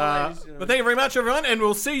quick. But thank you very much, everyone, and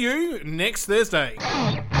we'll see you next Thursday.